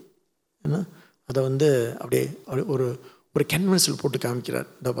அதை வந்து அப்படியே ஒரு ஒரு கேன்வஸில் போட்டு காமிக்கிறார்.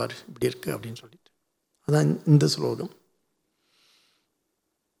 இந்த பார் இப்படி இருக்குது அப்படின்னு சொல்லிட்டு. அதான் இந்த ஸ்லோகம்.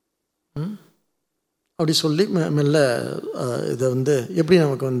 அப்படி சொல்லி மெல்ல இதை வந்து எப்படி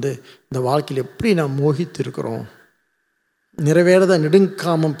நமக்கு வந்து இந்த வாழ்க்கையில் எப்படி நாம் மோகித்து இருக்கிறோம், நிறைவேறத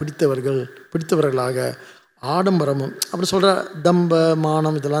நெடுங்காமம் பிடித்தவர்களாக ஆடம்பரமும் அப்படி சொல்கிற தம்ப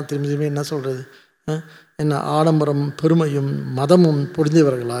மானம் இதெல்லாம் திரும்பி திரும்பி என்ன சொல்கிறது, என்ன ஆடம்பரம் பெருமையும் மதமும்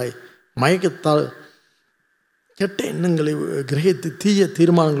பொருந்தியவர்களாய் மயக்கத்தால் கெட்ட எண்ணங்களை கிரகித்து தீய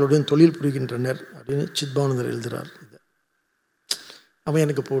தீர்மானங்களுடன் தொழில் புரிகின்றனர் அப்படின்னு சித்பவானந்தர் எழுதுகிறார். இது அவன்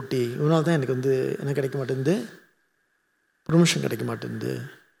எனக்கு போட்டி, இவனால் தான் எனக்கு எனக்கு கிடைக்க மாட்டேங்குது, ப்ரொமோஷன் கிடைக்க மாட்டேங்குது,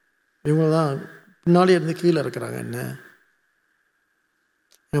 இவங்க தான் பின்னாலே இருந்து கீழே இருக்கிறாங்க, என்ன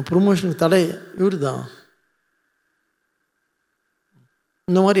என் ப்ரொமோஷனுக்கு தடை இவர் தான்.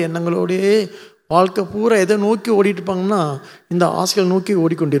 இந்த மாதிரி எண்ணங்களோடையே வாழ்க்கை பூரா எதை நோக்கி ஓடிட்டுருப்பாங்கன்னா இந்த ஆசைகள் நோக்கி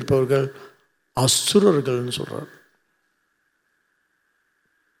ஓடிக்கொண்டிருப்பவர்கள் அசுரர்கள்னு சொல்கிறார்.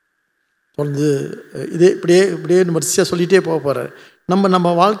 தொடர்ந்து இப்படியே வரிசையாக சொல்லிகிட்டே போக போகிறார்.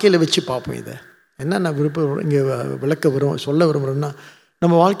 நம்ம வாழ்க்கையில் வச்சு பார்ப்போம். இதை என்னென்ன விருப்பம் இங்கே விளக்க சொல்ல விரும்புகிறோம்னா,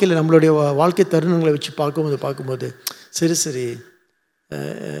 நம்ம வாழ்க்கையில் நம்மளுடைய வாழ்க்கை தருணங்களை வச்சு பார்க்கும்போது சரி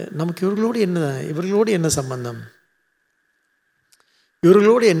நமக்கு இவர்களோடு என்ன சம்பந்தம்,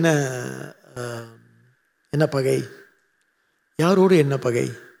 இவர்களோடு என்ன பகை, யாரோடு என்ன பகை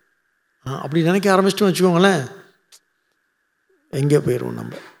அப்படி நினைக்க ஆரம்பிச்சிட்டோம் வச்சுக்கோங்களேன், எங்கே போயிடுவோம்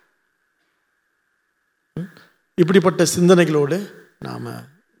நம்ம. இப்படிப்பட்ட சிந்தனைகளோடு நாம்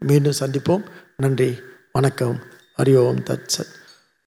மீண்டும் சந்திப்போம். நன்றி, வணக்கம், ஹரி ஓம் தத் சத்.